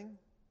anything?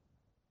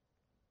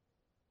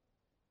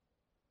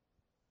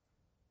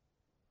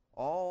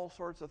 All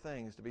sorts of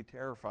things to be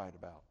terrified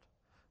about,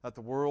 that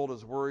the world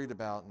is worried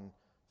about and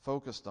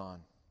focused on.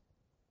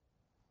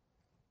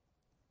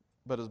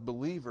 But as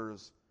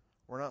believers,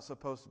 we're not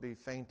supposed to be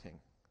fainting.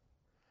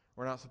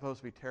 We're not supposed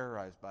to be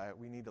terrorized by it.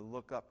 We need to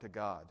look up to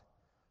God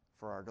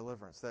for our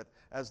deliverance. That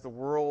as the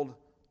world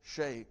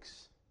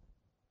shakes,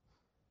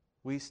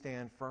 we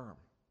stand firm.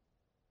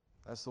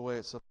 That's the way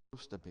it's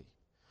supposed to be.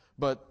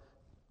 But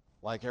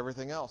like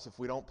everything else, if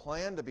we don't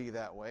plan to be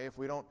that way, if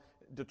we don't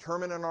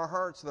determine in our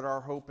hearts that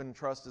our hope and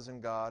trust is in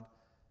God,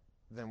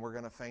 then we're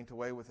going to faint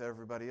away with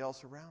everybody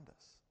else around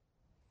us.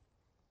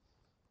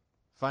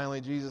 Finally,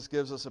 Jesus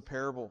gives us a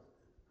parable.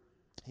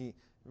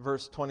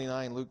 Verse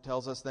 29, Luke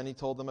tells us, then he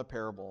told them a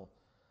parable.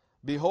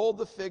 Behold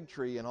the fig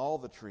tree and all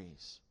the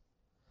trees.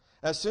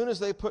 As soon as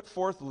they put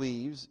forth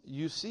leaves,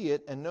 you see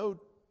it and know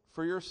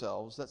for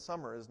yourselves that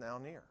summer is now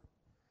near.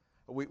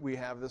 We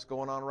have this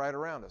going on right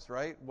around us,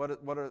 right?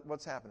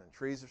 What's happening?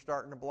 Trees are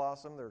starting to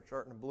blossom. They're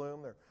starting to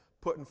bloom. They're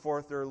putting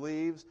forth their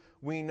leaves.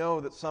 We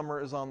know that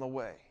summer is on the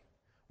way.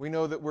 We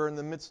know that we're in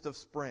the midst of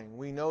spring.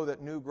 We know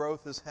that new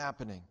growth is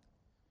happening.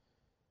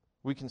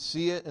 We can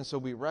see it, and so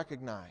we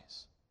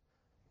recognize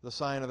the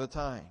sign of the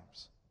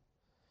times.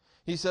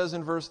 He says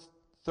in verse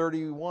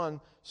 31,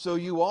 so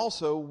you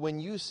also, when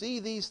you see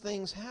these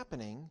things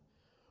happening,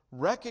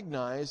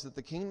 recognize that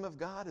the kingdom of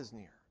God is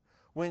near.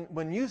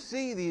 When you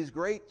see these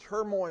great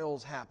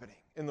turmoils happening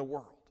in the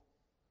world,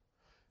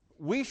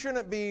 we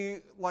shouldn't be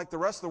like the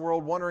rest of the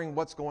world wondering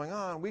what's going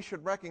on. We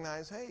should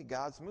recognize, hey,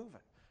 God's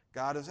moving.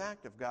 God is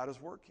active. God is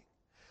working.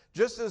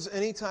 Just as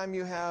anytime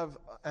you have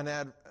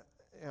an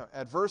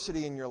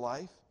adversity in your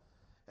life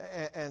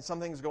and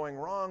something's going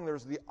wrong,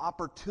 there's the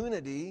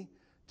opportunity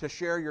to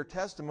share your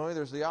testimony.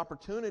 There's the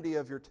opportunity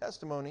of your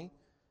testimony.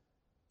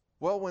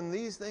 Well, when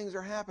these things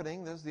are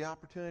happening, there's the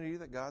opportunity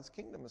that God's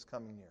kingdom is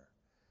coming near.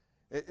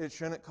 It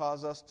shouldn't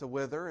cause us to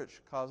wither. It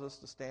should cause us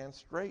to stand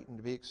straight and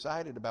to be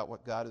excited about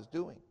what God is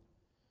doing.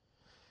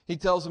 He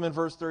tells them in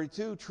verse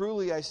 32,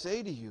 truly I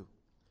say to you,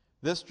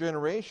 this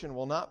generation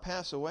will not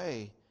pass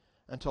away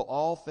until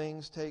all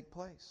things take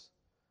place.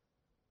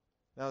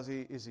 Now,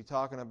 is he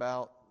talking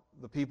about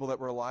the people that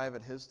were alive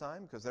at his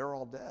time? Because they're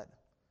all dead,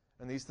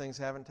 and these things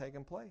haven't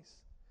taken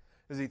place.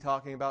 Is he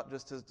talking about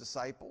just his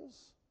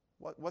disciples?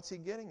 What's he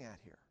getting at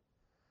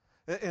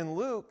here? In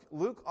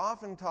Luke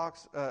often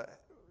talks,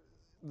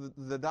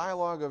 the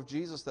dialogue of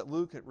Jesus that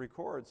Luke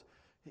records,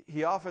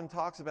 he often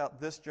talks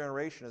about this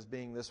generation as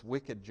being this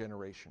wicked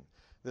generation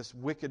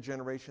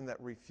that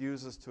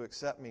refuses to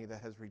accept me,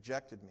 that has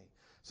rejected me.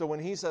 So when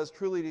he says,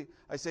 truly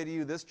I say to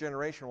you, this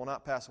generation will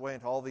not pass away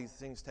until all these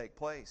things take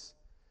place,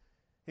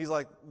 he's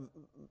like,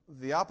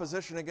 the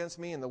opposition against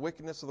me and the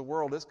wickedness of the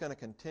world is going to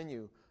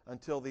continue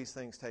until these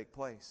things take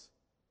place.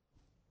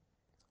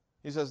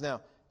 He says,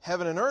 now,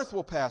 heaven and earth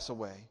will pass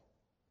away,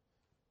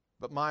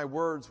 but my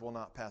words will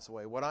not pass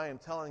away. What I am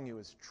telling you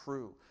is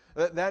true.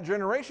 That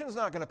generation is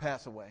not going to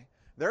pass away.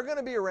 They're going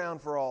to be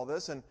around for all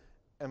this, and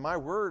my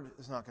word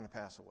is not going to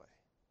pass away.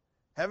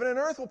 Heaven and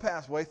earth will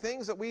pass away.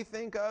 Things that we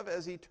think of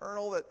as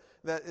eternal,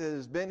 that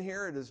has been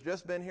here, it has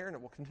just been here, and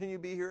it will continue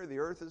to be here. The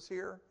earth is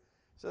here.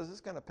 It says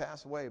it's going to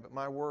pass away, but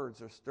my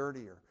words are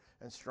sturdier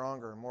and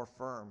stronger and more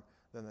firm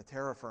than the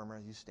terra firma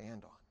you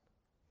stand on.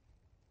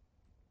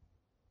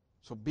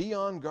 So be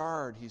on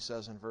guard, he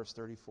says in verse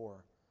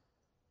 34.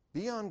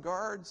 Be on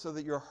guard so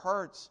that your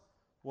hearts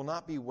will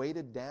not be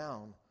weighted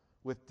down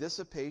with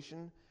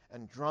dissipation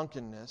and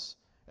drunkenness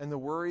and the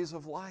worries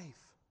of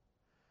life.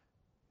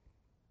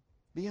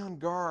 Be on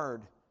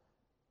guard.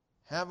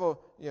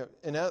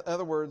 In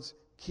other words,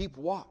 keep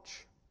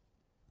watch.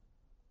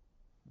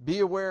 Be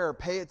aware,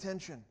 pay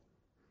attention.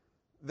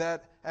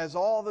 That as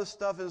all this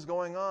stuff is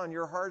going on,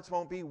 your hearts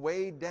won't be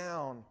weighed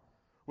down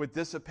with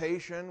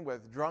dissipation,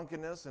 with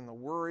drunkenness, and the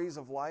worries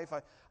of life.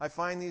 I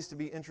find these to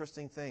be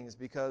interesting things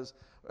because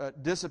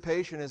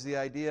dissipation is the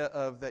idea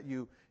of that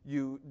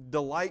you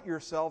delight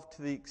yourself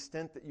to the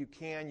extent that you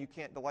can. You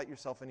can't delight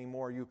yourself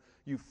anymore.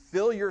 You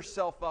fill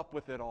yourself up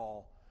with it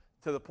all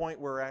to the point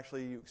where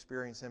actually you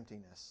experience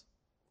emptiness.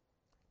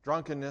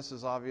 Drunkenness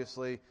is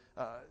obviously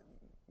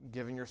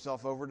giving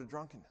yourself over to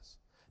drunkenness.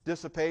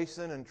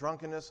 Dissipation and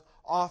drunkenness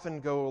often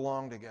go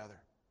along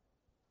together.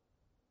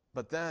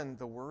 But then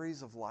the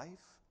worries of life,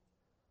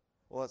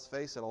 well, let's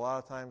face it, a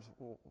lot of times,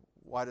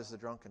 why does the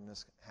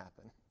drunkenness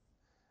happen?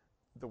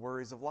 The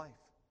worries of life.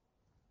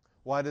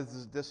 Why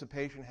does the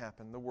dissipation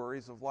happen? The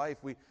worries of life.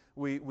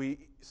 We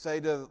say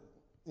to,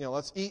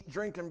 let's eat,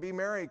 drink, and be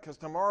merry because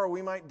tomorrow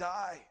we might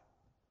die.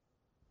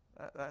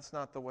 That's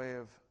not the way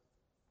of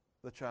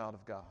the child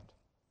of God.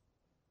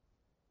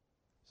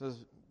 It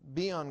says,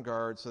 be on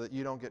guard so that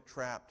you don't get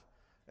trapped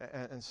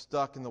and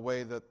stuck in the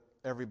way that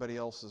everybody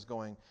else is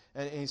going.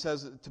 And he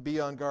says to be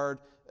on guard,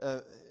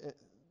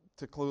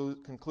 to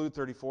conclude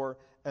 34,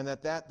 and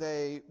that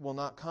day will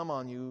not come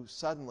on you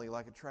suddenly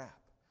like a trap.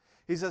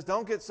 He says,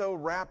 don't get so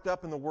wrapped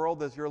up in the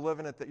world as you're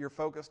living it that you're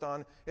focused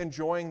on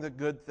enjoying the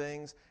good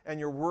things, and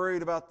you're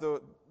worried about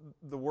the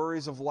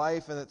worries of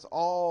life, and it's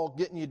all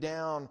getting you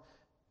down,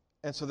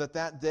 and so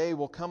that day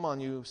will come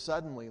on you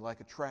suddenly like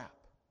a trap.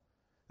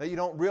 That you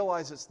don't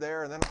realize it's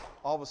there, and then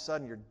all of a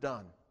sudden you're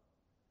done.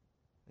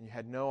 and you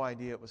had no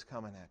idea it was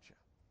coming at you.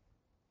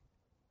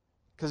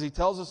 Because he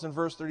tells us in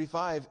verse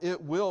 35,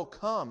 it will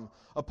come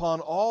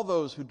upon all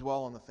those who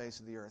dwell on the face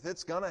of the earth.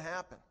 It's going to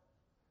happen.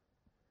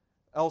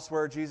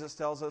 Elsewhere, Jesus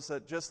tells us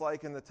that just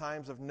like in the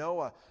times of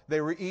Noah,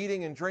 they were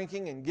eating and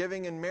drinking and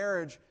giving in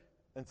marriage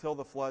until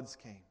the floods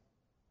came,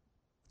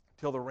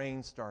 till the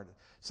rain started.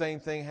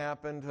 Same thing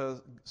happened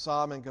to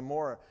Sodom and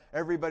Gomorrah.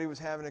 Everybody was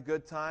having a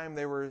good time.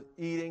 They were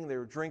eating, they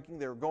were drinking,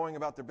 they were going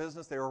about their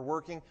business, they were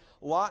working.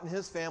 Lot and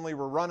his family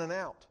were running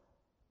out.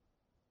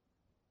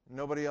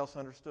 Nobody else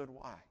understood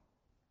why,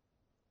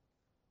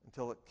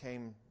 until it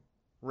came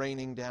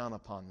raining down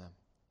upon them.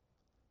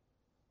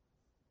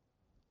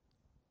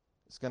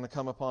 It's going to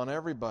come upon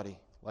everybody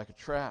like a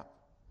trap.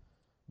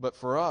 But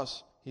for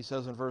us, he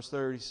says in verse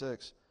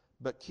 36,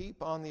 but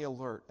keep on the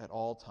alert at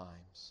all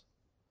times.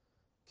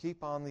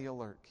 Keep on the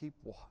alert. Keep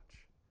watch.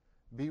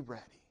 Be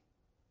ready.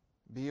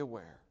 Be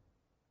aware.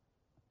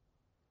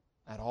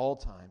 At all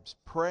times,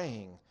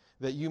 praying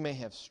that you may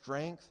have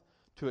strength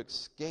to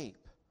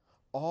escape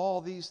all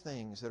these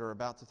things that are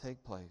about to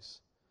take place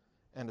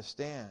and to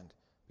stand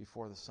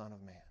before the Son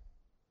of Man.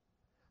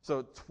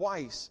 So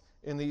twice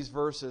in these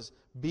verses,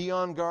 be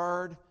on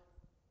guard,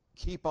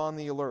 keep on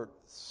the alert.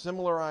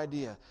 Similar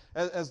idea.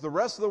 As the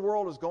rest of the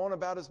world is going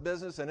about its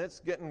business and it's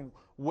getting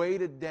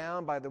weighted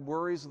down by the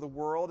worries of the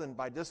world and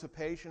by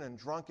dissipation and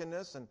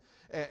drunkenness,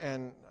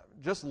 and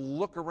just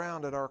look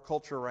around at our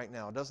culture right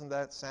now. Doesn't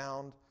that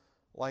sound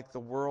like the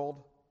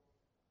world?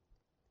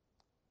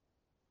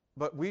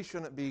 But we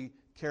shouldn't be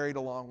carried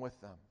along with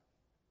them.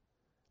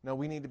 No,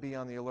 we need to be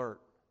on the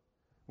alert.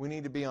 We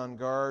need to be on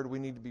guard. We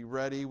need to be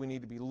ready. We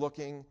need to be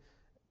looking.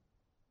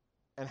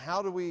 And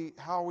how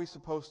are we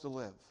supposed to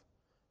live?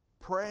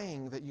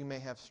 Praying that you may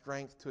have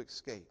strength to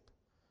escape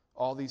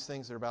all these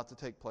things that are about to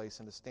take place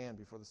and to stand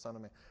before the Son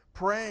of Man.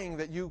 Praying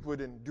that you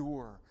would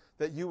endure,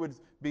 that you would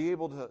be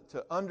able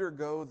to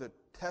undergo the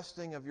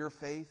testing of your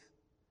faith,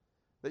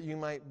 that you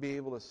might be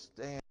able to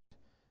stand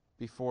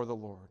before the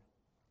Lord.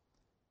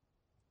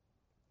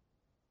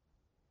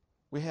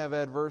 We have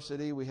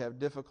adversity, we have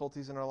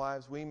difficulties in our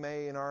lives. We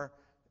may in our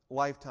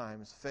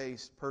lifetimes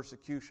face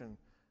persecution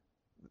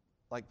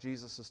like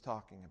Jesus is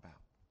talking about.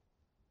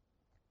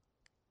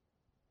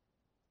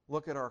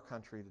 Look at our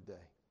country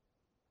today.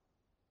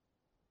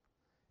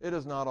 It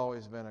has not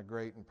always been a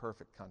great and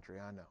perfect country,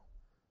 I know.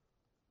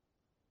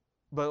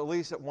 But at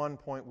least at one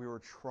point we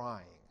were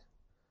trying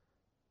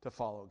to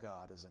follow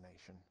God as a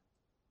nation.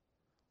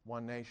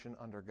 One nation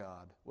under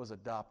God was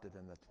adopted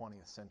in the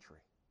 20th century.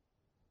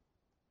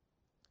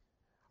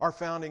 Our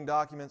founding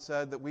document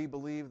said that we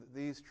believe that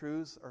these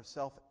truths are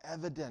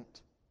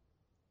self-evident.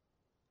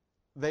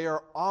 They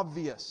are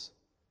obvious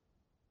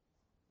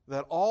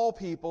that all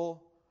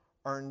people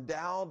are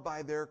endowed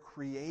by their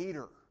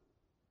Creator.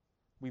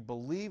 We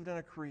believed in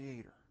a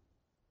Creator.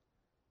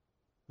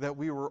 That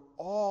we were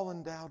all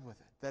endowed with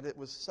it. That it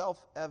was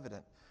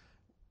self-evident.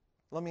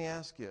 Let me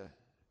ask you,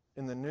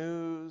 in the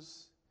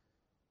news,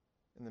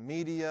 in the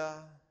media,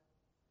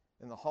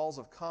 in the halls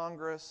of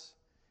Congress,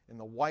 in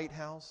the White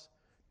House,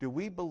 do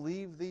we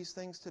believe these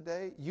things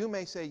today? You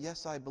may say,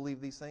 yes, I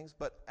believe these things,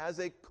 but as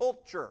a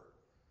culture,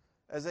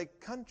 as a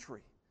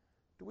country,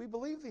 do we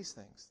believe these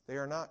things? They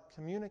are not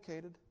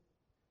communicated.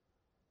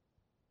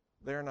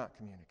 They are not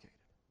communicated.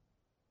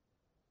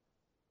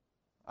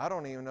 I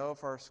don't even know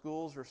if our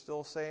schools are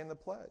still saying the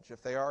pledge.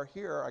 If they are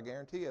here, I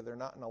guarantee you they're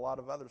not in a lot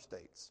of other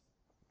states.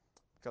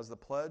 Because the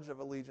Pledge of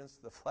Allegiance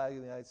to the flag of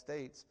the United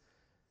States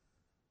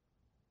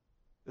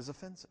is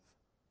offensive.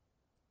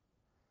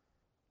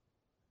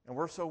 And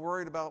we're so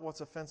worried about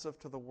what's offensive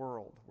to the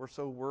world. We're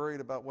so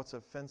worried about what's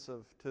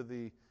offensive to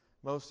the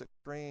most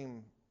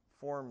extreme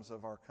forms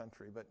of our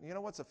country. But you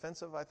know what's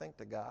offensive, I think,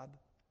 to God?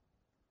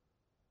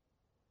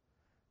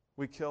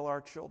 We kill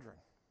our children.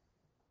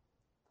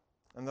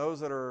 And those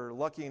that are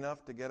lucky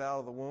enough to get out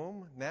of the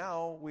womb,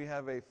 now we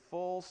have a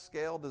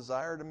full-scale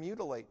desire to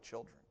mutilate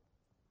children.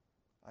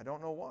 I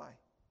don't know why.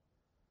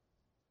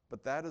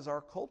 But that is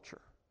our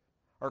culture.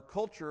 Our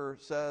culture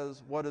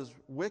says what is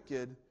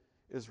wicked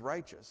is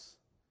righteous,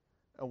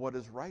 and what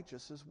is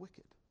righteous is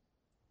wicked.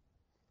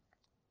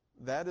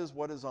 That is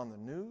what is on the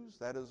news.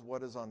 That is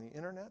what is on the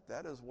internet.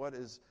 That is what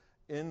is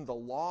in the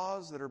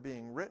laws that are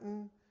being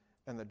written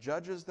and the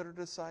judges that are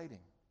deciding.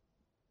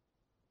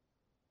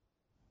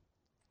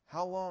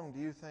 How long do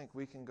you think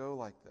we can go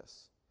like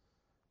this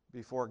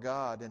before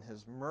God in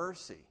His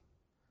mercy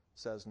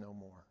says no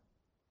more?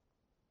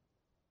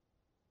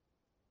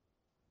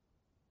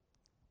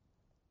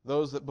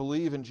 Those that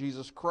believe in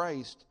Jesus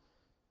Christ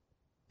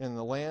in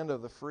the land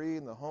of the free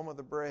and the home of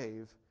the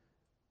brave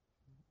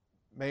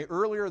may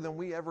earlier than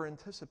we ever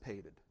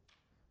anticipated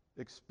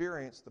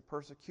experience the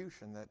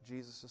persecution that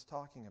Jesus is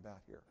talking about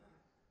here.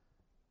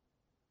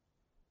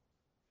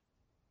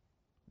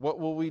 What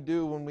will we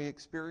do when we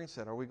experience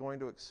it? Are we going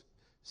to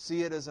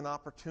see it as an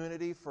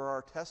opportunity for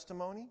our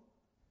testimony?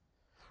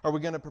 Are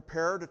we going to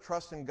prepare to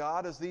trust in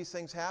God as these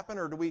things happen?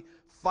 Or do we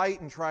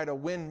fight and try to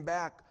win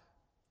back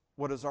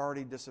what has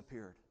already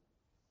disappeared?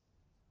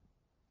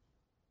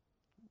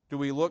 Do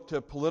we look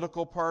to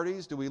political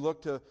parties? Do we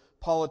look to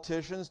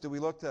politicians? Do we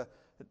look to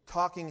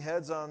talking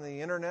heads on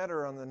the internet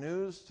or on the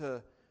news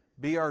to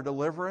be our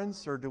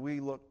deliverance? Or do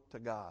we look to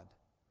God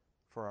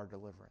for our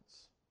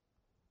deliverance?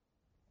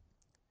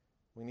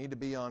 We need to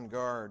be on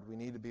guard. We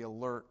need to be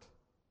alert.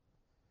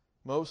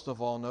 Most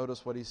of all,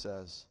 notice what he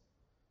says.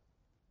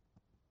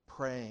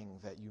 Praying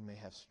that you may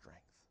have strength.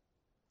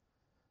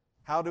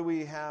 How do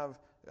we have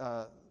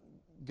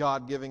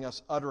God giving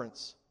us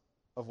utterance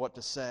of what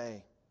to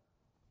say?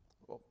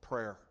 Well,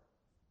 prayer.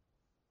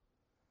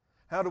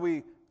 How do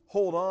we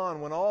hold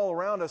on when all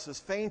around us is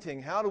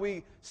fainting? How do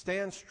we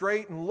stand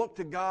straight and look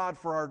to God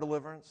for our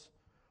deliverance?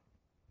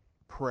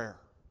 Prayer.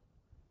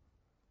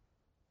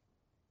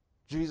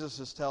 Jesus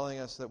is telling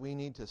us that we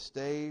need to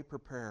stay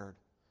prepared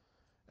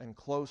and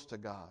close to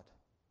God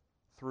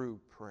through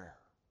prayer.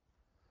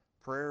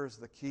 Prayer is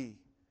the key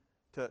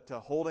to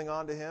holding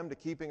on to Him, to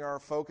keeping our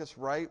focus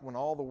right when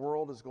all the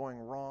world is going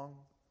wrong.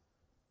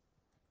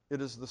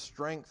 It is the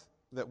strength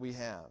that we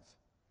have,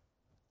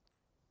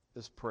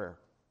 is prayer.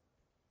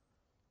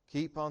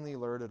 Keep on the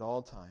alert at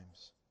all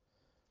times,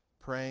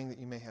 praying that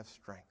you may have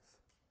strength.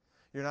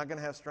 You're not going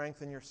to have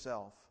strength in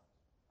yourself.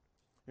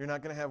 You're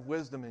not going to have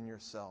wisdom in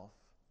yourself.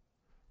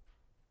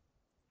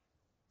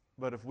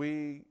 But if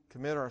we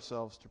commit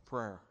ourselves to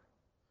prayer,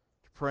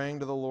 to praying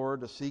to the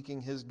Lord, to seeking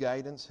His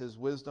guidance, His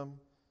wisdom,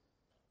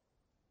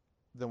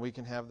 then we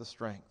can have the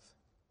strength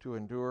to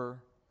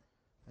endure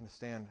and to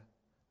stand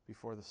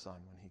before the Son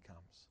when He comes.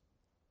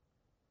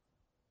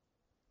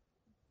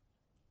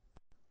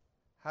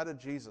 How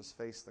did Jesus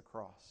face the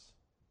cross?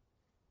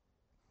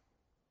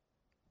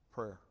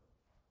 Prayer.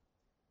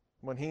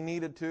 When He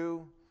needed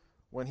to,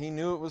 when He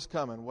knew it was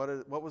coming,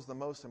 what was the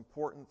most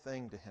important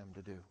thing to Him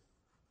to do?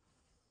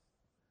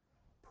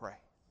 Pray.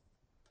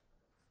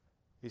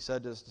 He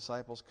said to His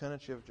disciples,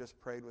 couldn't you have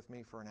just prayed with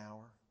me for an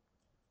hour?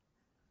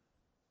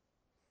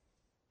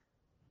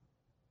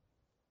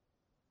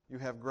 You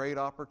have great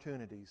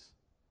opportunities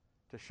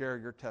to share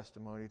your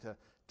testimony,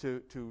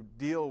 to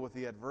deal with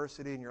the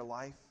adversity in your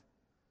life.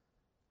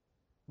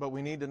 But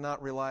we need to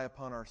not rely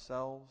upon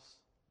ourselves,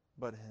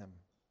 but Him.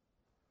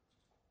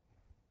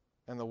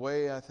 And the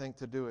way I think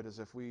to do it is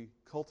if we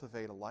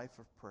cultivate a life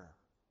of prayer.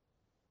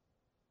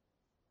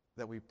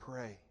 That we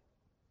pray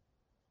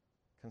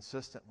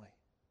consistently,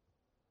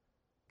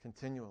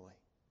 continually,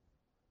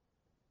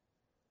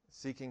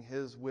 seeking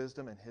His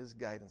wisdom and His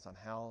guidance on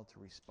how to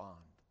respond.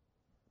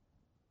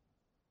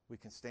 We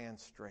can stand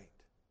straight,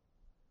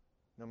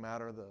 no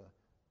matter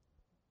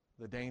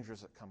the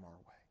dangers that come our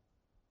way.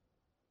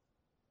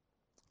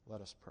 Let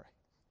us pray.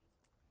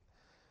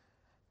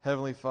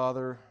 Heavenly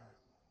Father,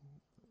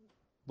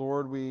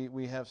 Lord,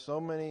 we have so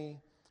many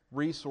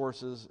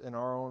resources in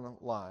our own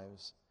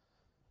lives.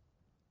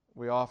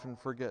 We often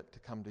forget to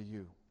come to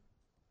You.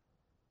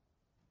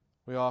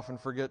 We often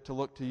forget to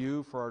look to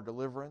You for our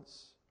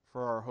deliverance,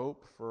 for our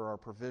hope, for our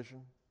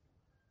provision.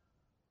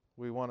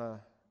 We want to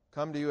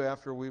come to You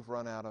after we've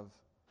run out of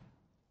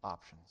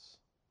options.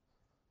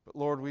 But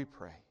Lord, we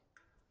pray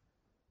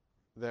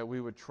that we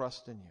would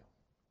trust in You,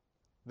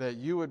 that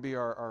You would be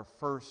our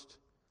first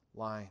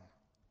line,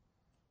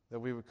 that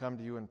we would come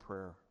to You in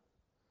prayer.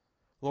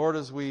 Lord,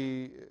 as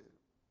we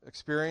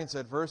experience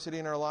adversity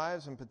in our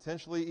lives and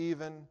potentially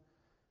even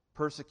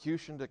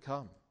persecution to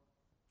come,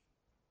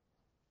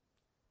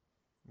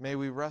 may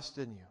we rest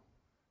in You,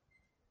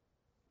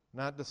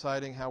 not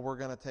deciding how we're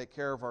going to take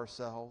care of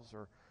ourselves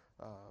or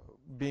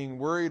being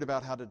worried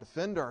about how to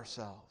defend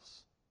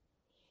ourselves.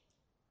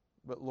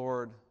 But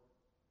Lord,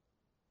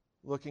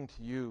 looking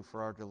to You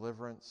for our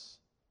deliverance,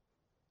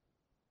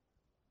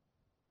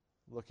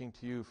 looking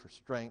to You for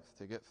strength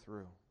to get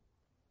through.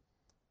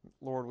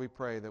 Lord, we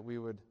pray that we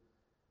would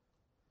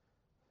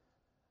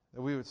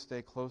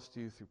stay close to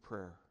You through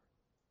prayer,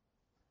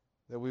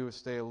 that we would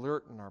stay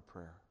alert in our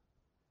prayer,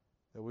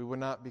 that we would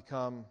not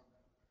become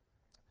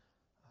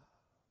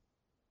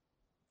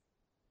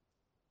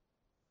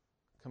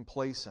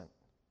complacent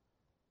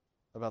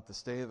about the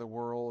state of the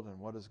world and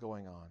what is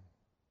going on.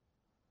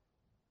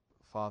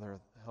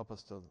 Father, help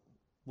us to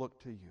look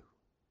to You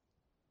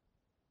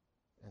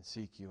and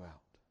seek You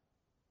out.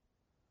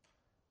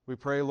 We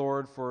pray,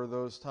 Lord, for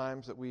those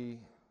times that we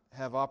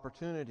have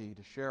opportunity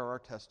to share our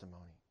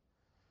testimony,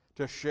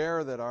 to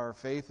share that our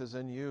faith is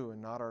in You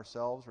and not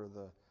ourselves or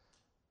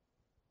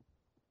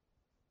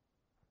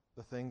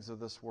the things of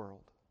this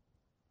world.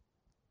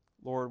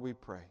 Lord, we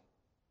pray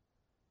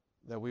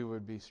that we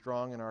would be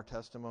strong in our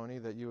testimony,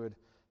 that You would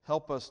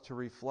help us to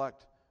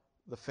reflect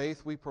the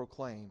faith we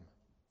proclaim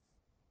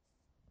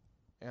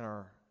in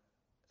our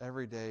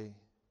everyday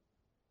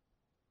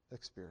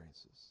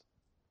experiences.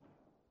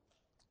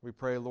 We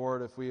pray,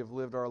 Lord, if we have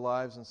lived our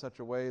lives in such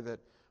a way that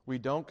we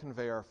don't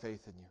convey our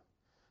faith in You,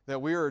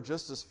 that we are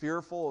just as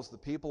fearful as the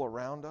people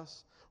around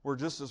us, we're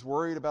just as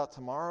worried about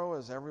tomorrow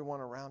as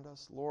everyone around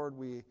us, Lord,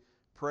 we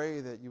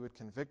pray that You would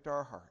convict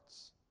our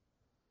hearts,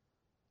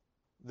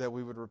 that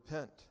we would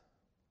repent,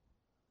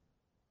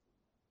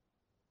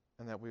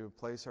 and that we would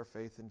place our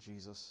faith in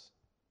Jesus,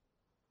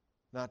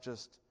 not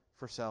just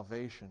for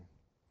salvation,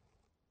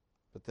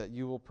 but that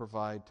you will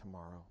provide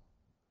tomorrow,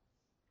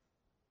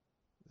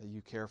 that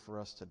you care for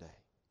us today.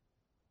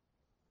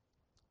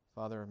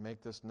 Father,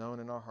 make this known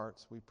in our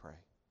hearts, we pray.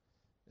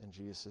 In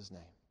Jesus'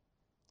 name.